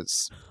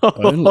 hours.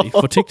 Only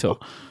for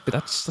TikTok.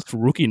 That's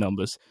rookie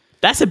numbers.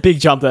 That's a big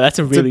jump, though. That's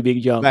a really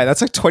big jump. Mate,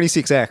 that's like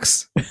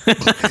 26x.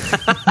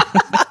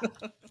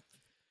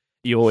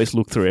 You always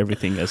look through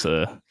everything as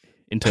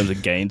in terms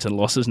of gains and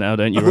losses now,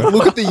 don't you? Ro?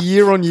 Look at the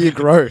year-on-year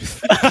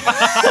growth.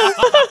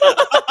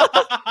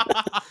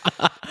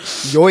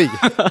 Yoy.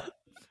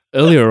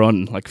 Earlier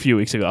on, like a few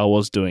weeks ago, I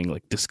was doing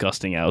like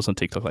disgusting hours on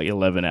TikTok, like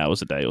 11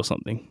 hours a day or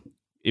something.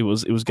 It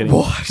was getting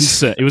What?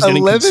 it was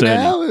getting 11 concerning.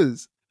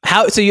 hours.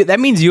 How? So that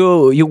means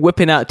you're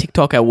whipping out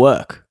TikTok at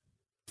work.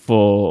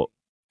 For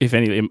if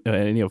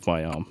any of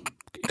my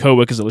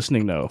co-workers are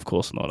listening, no, of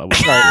course not. I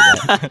wouldn't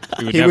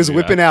do that. He was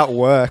whipping out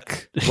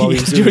work while he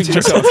was doing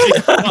TikTok.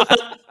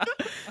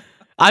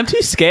 I'm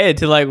too scared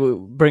to like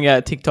bring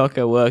out TikTok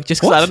at work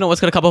just because I don't know what's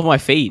gonna come up on my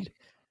feed.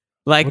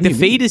 Like What do the you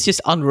feed is just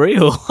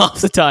unreal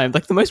half the time.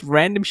 Like the most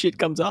random shit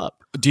comes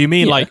up. Do you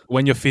mean Yeah. like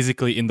when you're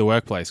physically in the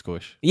workplace,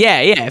 Kush?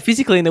 Yeah,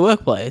 physically in the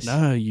workplace.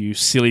 No, you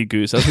silly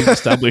goose. As we've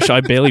established, I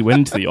barely went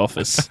into the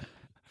office.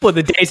 Well,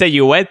 the days that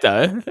you went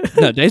though,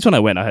 No, days when I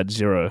went, I had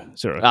zero.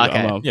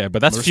 Okay. Yeah,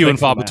 but that's I'm a few and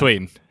far respectful man.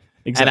 between.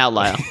 Exactly. an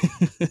outlier.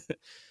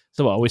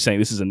 So are we saying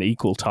this is an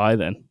equal tie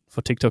then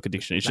for TikTok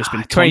addiction? It's just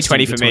been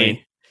 2020 constant for me.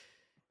 between-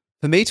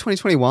 For me,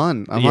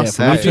 2021, I Yeah, must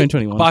for me, say.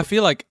 2021. But I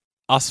feel like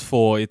us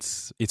four,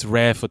 it's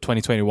rare for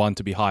 2021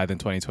 to be higher than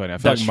 2020. I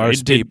feel That's like true.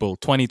 most It did- people,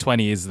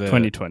 2020 is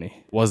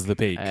 2020. was the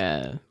peak.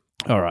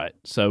 All right,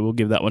 so we'll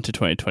give that one to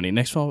 2020.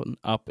 Next one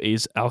up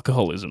is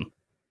alcoholism.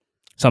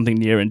 Something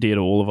near and dear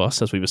to all of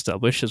us, as we've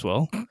established as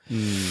well.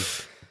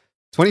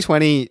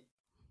 2020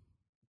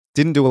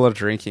 didn't do a lot of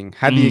drinking.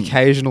 Had the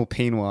occasional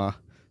Pinot,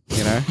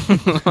 you know.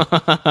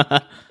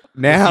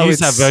 Now You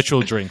used it's to have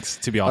virtual drinks,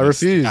 to be I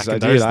honest. refused. back in I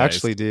those did. days. I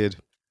actually did.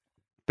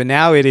 But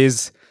now it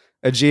is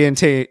a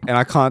G&T, and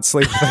I can't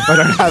sleep if I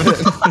don't have it.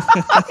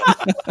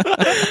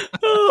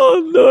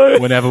 Oh no!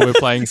 Whenever we're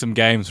playing some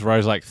games,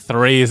 Ro's like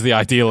 3 is the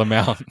ideal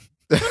amount.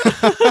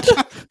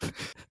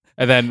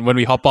 And then when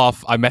we hop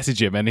off, I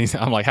message him and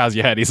I'm like, how's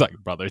your head? He's like,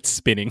 brother, it's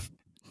spinning.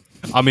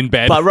 I'm in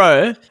bed. But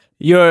Ro,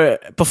 your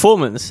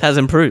performance has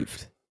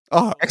improved.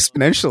 Oh,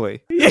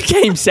 exponentially. Your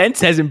game sense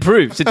has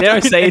improved. So dare I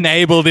say,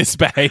 enable this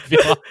behavior.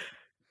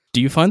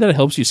 Do you find that it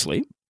helps you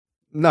sleep?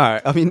 No,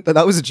 I mean,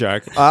 that was a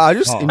joke. I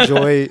just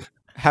enjoy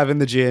having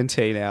the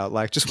G&T now.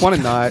 Like, just one a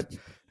night,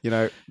 you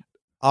know,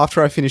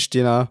 after I finish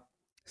dinner,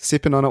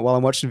 sipping on it while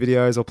I'm watching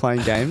videos or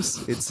playing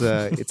games. It's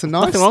a nice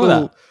Nothing wrong with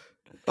little...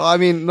 I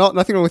mean,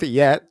 nothing wrong with it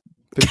yet.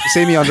 But you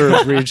see me under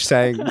a bridge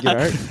saying, you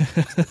know,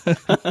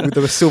 with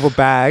a silver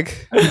bag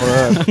or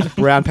a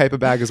brown paper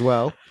bag as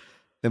well,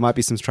 there might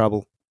be some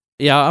trouble.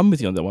 Yeah, I'm with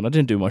you on that one. I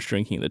didn't do much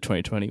drinking in the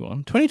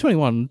 2021.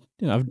 2021,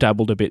 you know, I've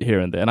dabbled a bit here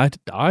and there, and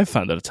I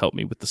found that it's helped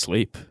me with the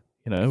sleep.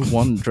 You know,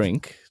 one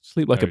drink,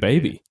 sleep like Oh, a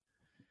baby.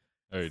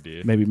 Oh,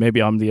 dear. Maybe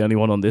I'm the only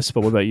one on this,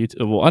 but what about you?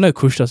 Well, I know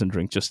Kush doesn't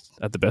drink just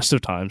at the best of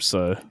times,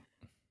 so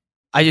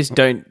I just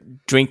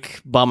don't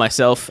drink by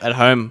myself at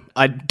home.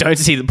 I don't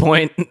see the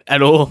point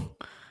at all.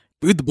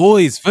 With the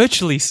boys,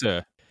 virtually,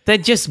 sir. They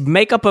just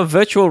make up a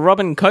virtual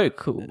rum and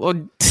coke. Or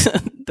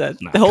the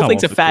whole come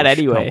thing's a off it, fad Kush,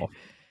 anyway. come off.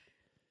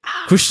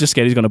 Kush is just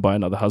scared he's going to buy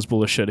another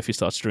Hezbollah shirt if he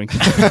starts drinking.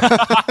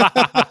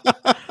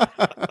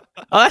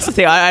 Oh, that's the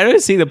thing. I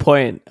don't see the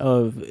point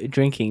of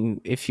drinking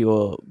if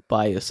you're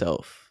by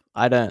yourself.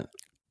 I don't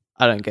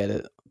get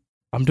it.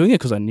 I'm doing it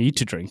because I need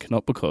to drink,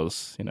 not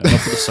because, you know, not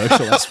for the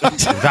social aspect.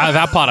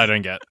 that part I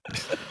don't get.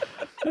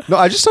 No,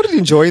 I just started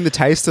enjoying the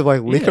taste of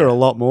like liquor a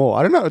lot more.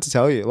 I don't know what to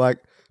tell you. Like,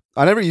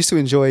 I never used to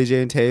enjoy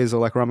G&Ts or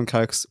like rum and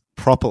cokes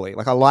properly.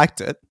 Like, I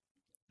liked it,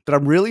 but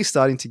I'm really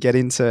starting to get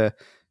into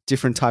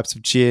different types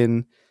of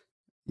gin.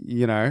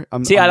 You know,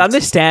 I'd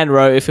understand,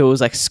 Ro, if it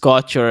was like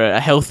scotch or a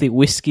healthy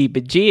whiskey,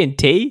 but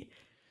G&T,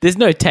 there's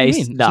no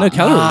taste. mean? There's no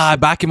calories. I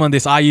back him on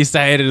this. I used to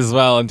hate it as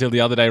well until the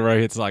other day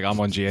Rohit's like, I'm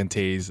on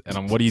G&Ts. And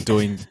I'm, what are you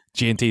doing?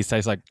 G&Ts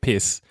taste like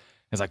piss.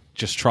 It's like,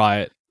 just try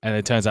it. And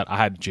it turns out I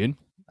had gin.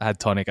 I had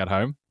tonic at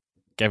home.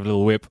 Gave it a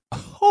little whip.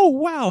 Oh,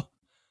 wow.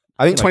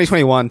 I think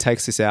 2021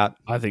 takes this out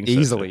I think so,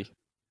 easily. too.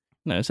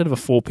 No, instead of a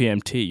 4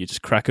 p.m. tea, you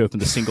just crack open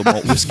the single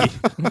malt whiskey.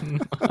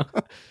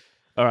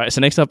 All right,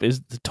 so next up is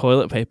the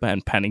toilet paper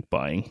and panic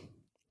buying.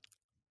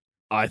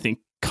 I think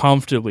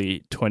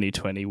comfortably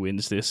 2020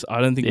 wins this. I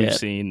don't think we've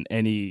seen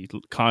any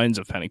kinds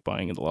of panic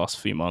buying in the last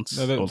few months.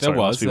 No, Or, sorry,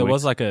 last few there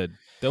weeks. was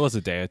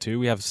a day or two.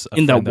 We have a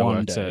In that friend one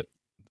works day. at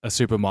a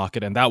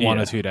supermarket, and that 1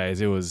 or 2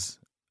 days it was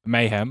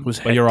mayhem. It was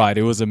but you're right,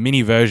 it was a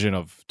mini version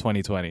of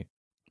 2020.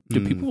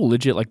 Dude, people were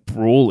legit like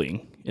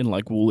brawling in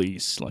like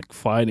Woolies, like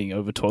fighting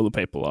over toilet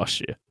paper last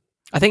year.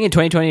 I think in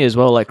 2020 as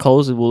well, like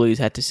Coles and Woolies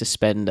had to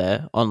suspend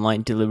their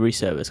online delivery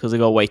service because they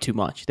got way too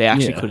much. They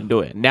actually couldn't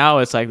do it. Now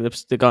it's like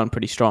they're going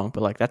pretty strong,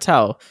 but like that's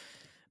how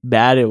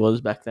bad it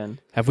was back then.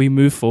 Have we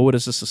moved forward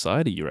as a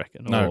society, you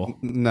reckon? No. Or-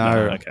 No.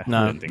 Okay.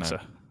 No. I didn't think so.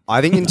 I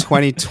think in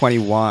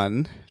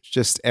 2021,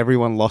 just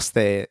everyone lost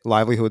their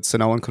livelihood, so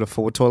no one could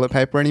afford toilet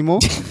paper anymore.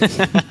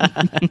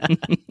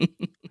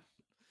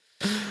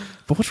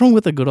 But what's wrong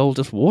with the good old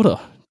just water?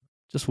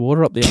 Just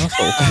water up the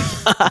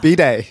asshole.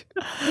 B-Day.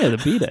 Yeah, the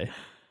B-Day.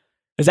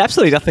 There's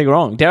absolutely nothing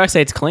wrong. Dare I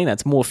say it's cleaner.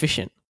 It's more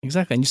efficient.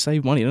 Exactly. And you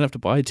save money. You don't have to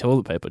buy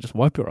toilet paper. Just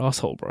wipe your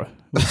asshole, bro.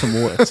 With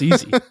some water. It's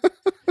easy.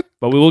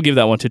 But we will give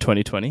that one to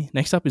 2020.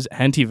 Next up is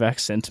anti-vax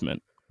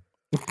sentiment.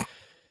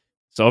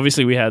 So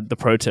obviously we had the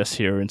protests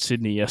here in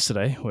Sydney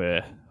yesterday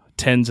where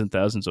tens and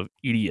thousands of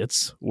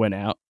idiots went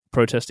out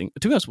protesting.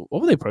 To be honest,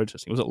 what were they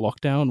protesting? Was it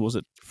lockdown? Was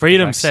it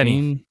Freedom, vaccine?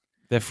 Senny.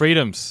 They're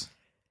freedoms.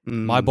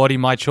 Mm. My body,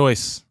 my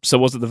choice. So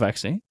was it the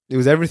vaccine? It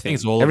was everything.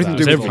 It's all of Everything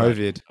that. to do with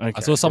It's COVID. Okay, I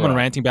saw someone right.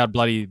 ranting about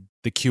bloody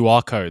the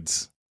QR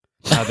codes.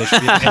 There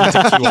should be an end to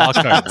QR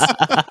codes.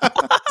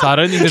 So I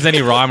don't think there's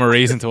any rhyme or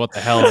reason to what the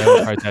hell they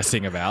were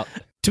protesting about.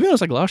 To be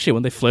honest, like last year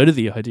when they floated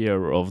the idea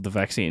of the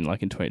vaccine,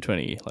 like in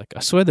 2020, like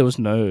I swear there was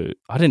I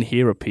didn't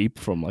hear a peep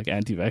from like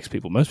anti-vax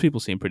people. Most people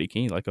seem pretty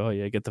keen, like, oh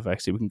yeah, get the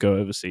vaccine, we can go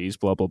overseas,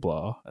 blah blah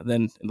blah. And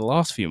then in the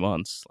last few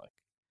months, like,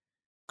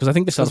 because I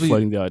think they started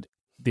floating the idea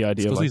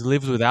because of,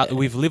 like,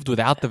 we've lived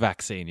without the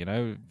vaccine. You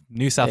know,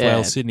 New South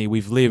Wales, Sydney,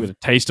 we've lived with a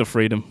taste of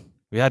freedom.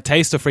 We had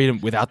taste of freedom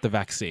without the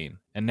vaccine,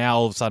 and now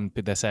all of a sudden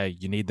they say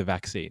you need the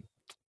vaccine.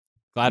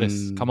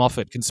 Gladys, come off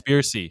it.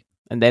 Conspiracy.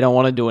 And they don't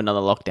want to do another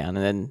lockdown. And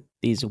then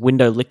these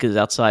window lickers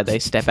outside, they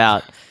step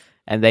out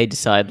and they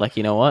decide, like,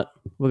 you know what?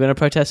 We're going to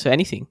protest for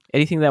anything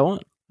they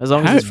want, as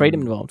long as there's freedom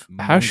involved.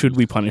 How should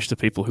we punish the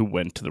people who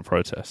went to the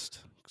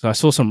protest? Because I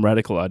saw some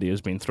radical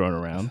ideas being thrown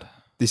around.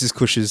 This is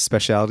Kush's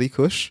speciality,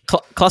 Kush.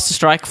 Cluster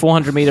strike,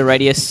 400-meter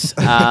radius.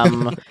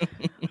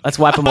 Let's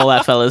wipe them all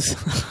out, fellas.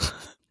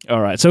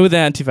 All right. So with the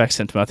anti-vax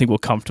sentiment, I think we'll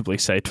comfortably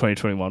say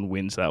 2021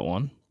 wins that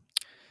one.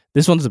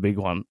 This one's a big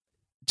one.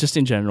 Just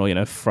in general, you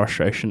know,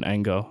 frustration,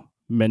 anger,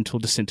 mental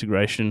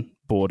disintegration,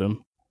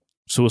 boredom,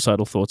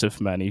 suicidal thoughts if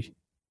Manny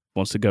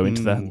wants to go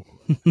into that.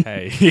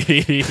 Hey,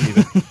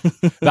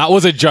 that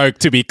was a joke,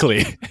 to be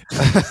clear.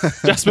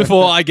 Just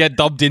before I get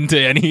dubbed into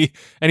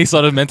any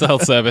sort of mental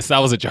health service, that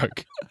was a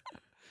joke.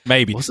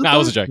 Maybe. That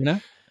was a joke. You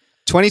know?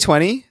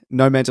 2020,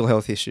 no mental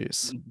health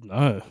issues.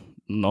 No,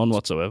 none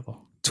whatsoever.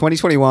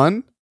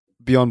 2021,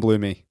 beyond blue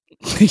me.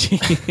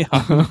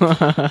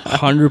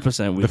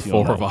 100% with The you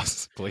four on that of one.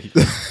 us, please.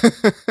 There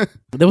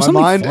was My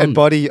something mind fun. and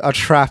body are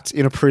trapped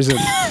in a prison.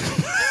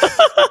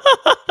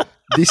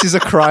 This is a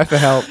cry for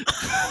help.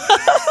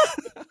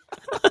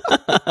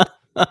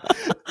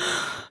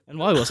 And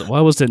why was it?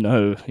 Why was there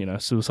no, you know,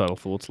 suicidal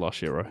thoughts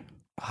last year, Ro?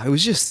 It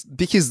was just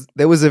because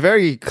there was a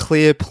very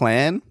clear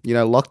plan. You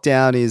know,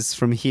 lockdown is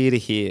from here to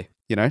here.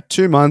 You know,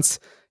 2 months,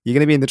 you're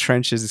going to be in the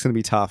trenches. It's going to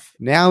be tough.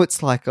 Now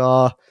it's like,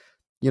 2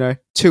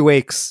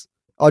 weeks.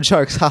 Oh,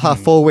 jokes, haha,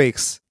 4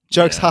 weeks.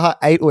 Jokes, haha,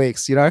 8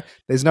 weeks. You know,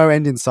 there's no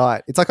end in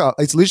sight. It's like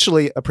it's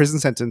literally a prison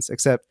sentence,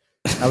 except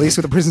at least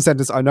with a prison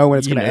sentence, I know when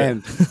it's going to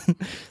end.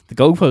 The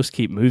goalposts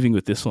keep moving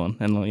with this one,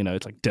 and you know,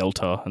 it's like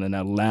Delta, and then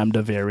now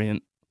Lambda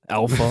variant,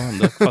 Alpha,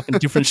 and the fucking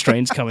different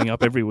strains coming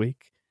up every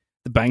week.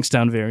 The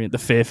Bankstown variant, the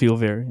Fairfield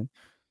variant.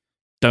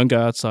 Don't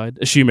go outside.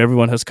 Assume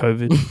everyone has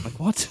COVID. Like,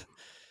 what?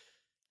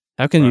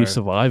 How can you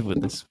survive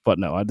with this? But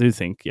no, I do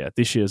think,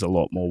 this year is a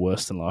lot more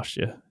worse than last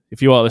year.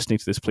 If you are listening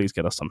to this, please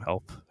get us some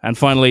help. And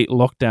finally,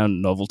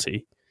 lockdown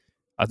novelty.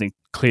 I think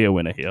clear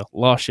winner here.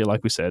 Last year,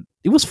 like we said,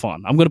 it was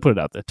fun. I'm going to put it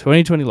out there.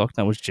 2020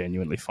 lockdown was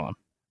genuinely fun.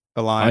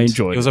 Aligned. I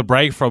enjoyed it. It was a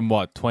break from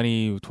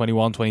 20,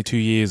 21, 22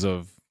 years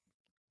of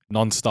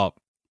non-stop.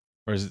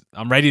 Whereas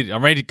I'm ready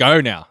to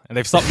go now, and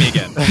they've stopped me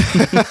again.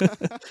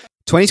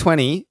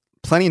 2020,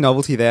 plenty of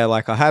novelty there.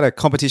 Like, I had a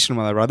competition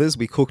with my brothers.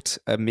 We cooked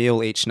a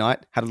meal each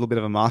night, had a little bit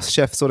of a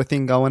MasterChef sort of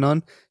thing going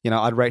on. You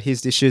know, I'd rate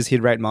his dishes,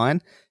 he'd rate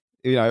mine.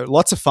 You know,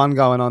 lots of fun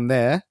going on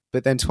there.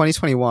 But then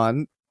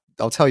 2021,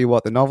 I'll tell you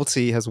what, the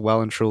novelty has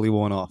well and truly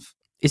worn off.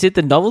 Is it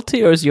the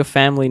novelty, or is your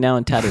family now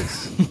in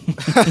tatters?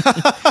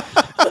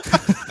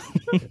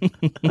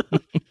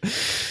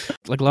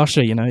 Like last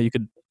year, you know, you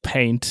could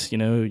paint, you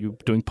know, you're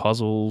doing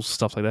puzzles,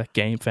 stuff like that,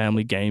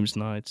 family games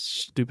nights,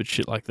 stupid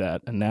shit like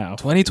that. And now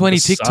 2020 the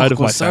side TikTok of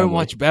my was so family-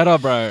 much better,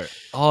 bro.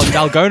 Oh,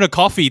 Dalgona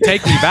coffee,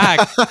 take me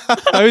back.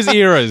 Those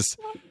eras.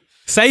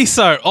 Say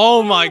so.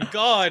 Oh my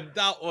God,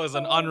 that was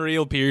an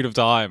unreal period of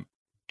time.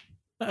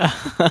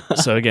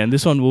 So again,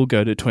 this one will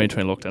go to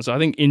 2020 lockdown. So I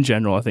think in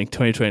general,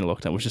 2020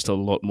 lockdown was just a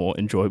lot more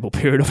enjoyable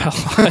period of our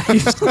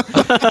lives.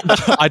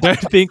 I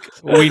don't think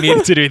we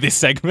needed to do this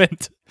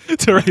segment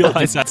to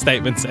realize that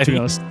statement. To be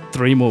honest,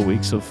 3 more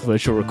weeks of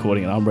virtual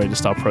recording and I'm ready to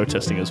start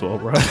protesting as well,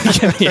 bro.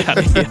 Get me out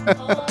of here.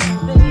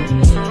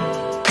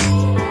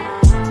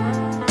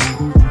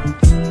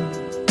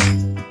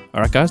 All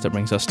right, guys, that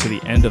brings us to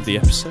the end of the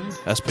episode.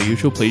 As per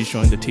usual, please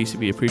join the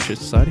TCB Appreciate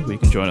Society, where you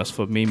can join us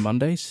for Meme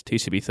Mondays,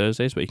 TCB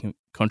Thursdays, where you can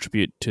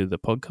contribute to the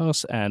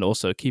podcast, and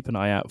also keep an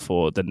eye out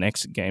for the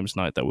next games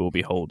night that we'll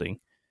be holding.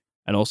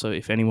 And also,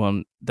 if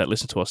anyone that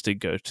listened to us did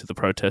go to the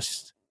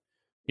protest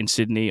in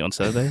Sydney on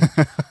Saturday,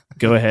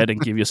 go ahead and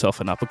give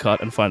yourself an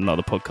uppercut and find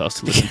another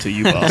podcast to listen to,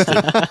 you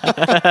bastard.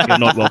 You're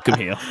not welcome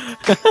here.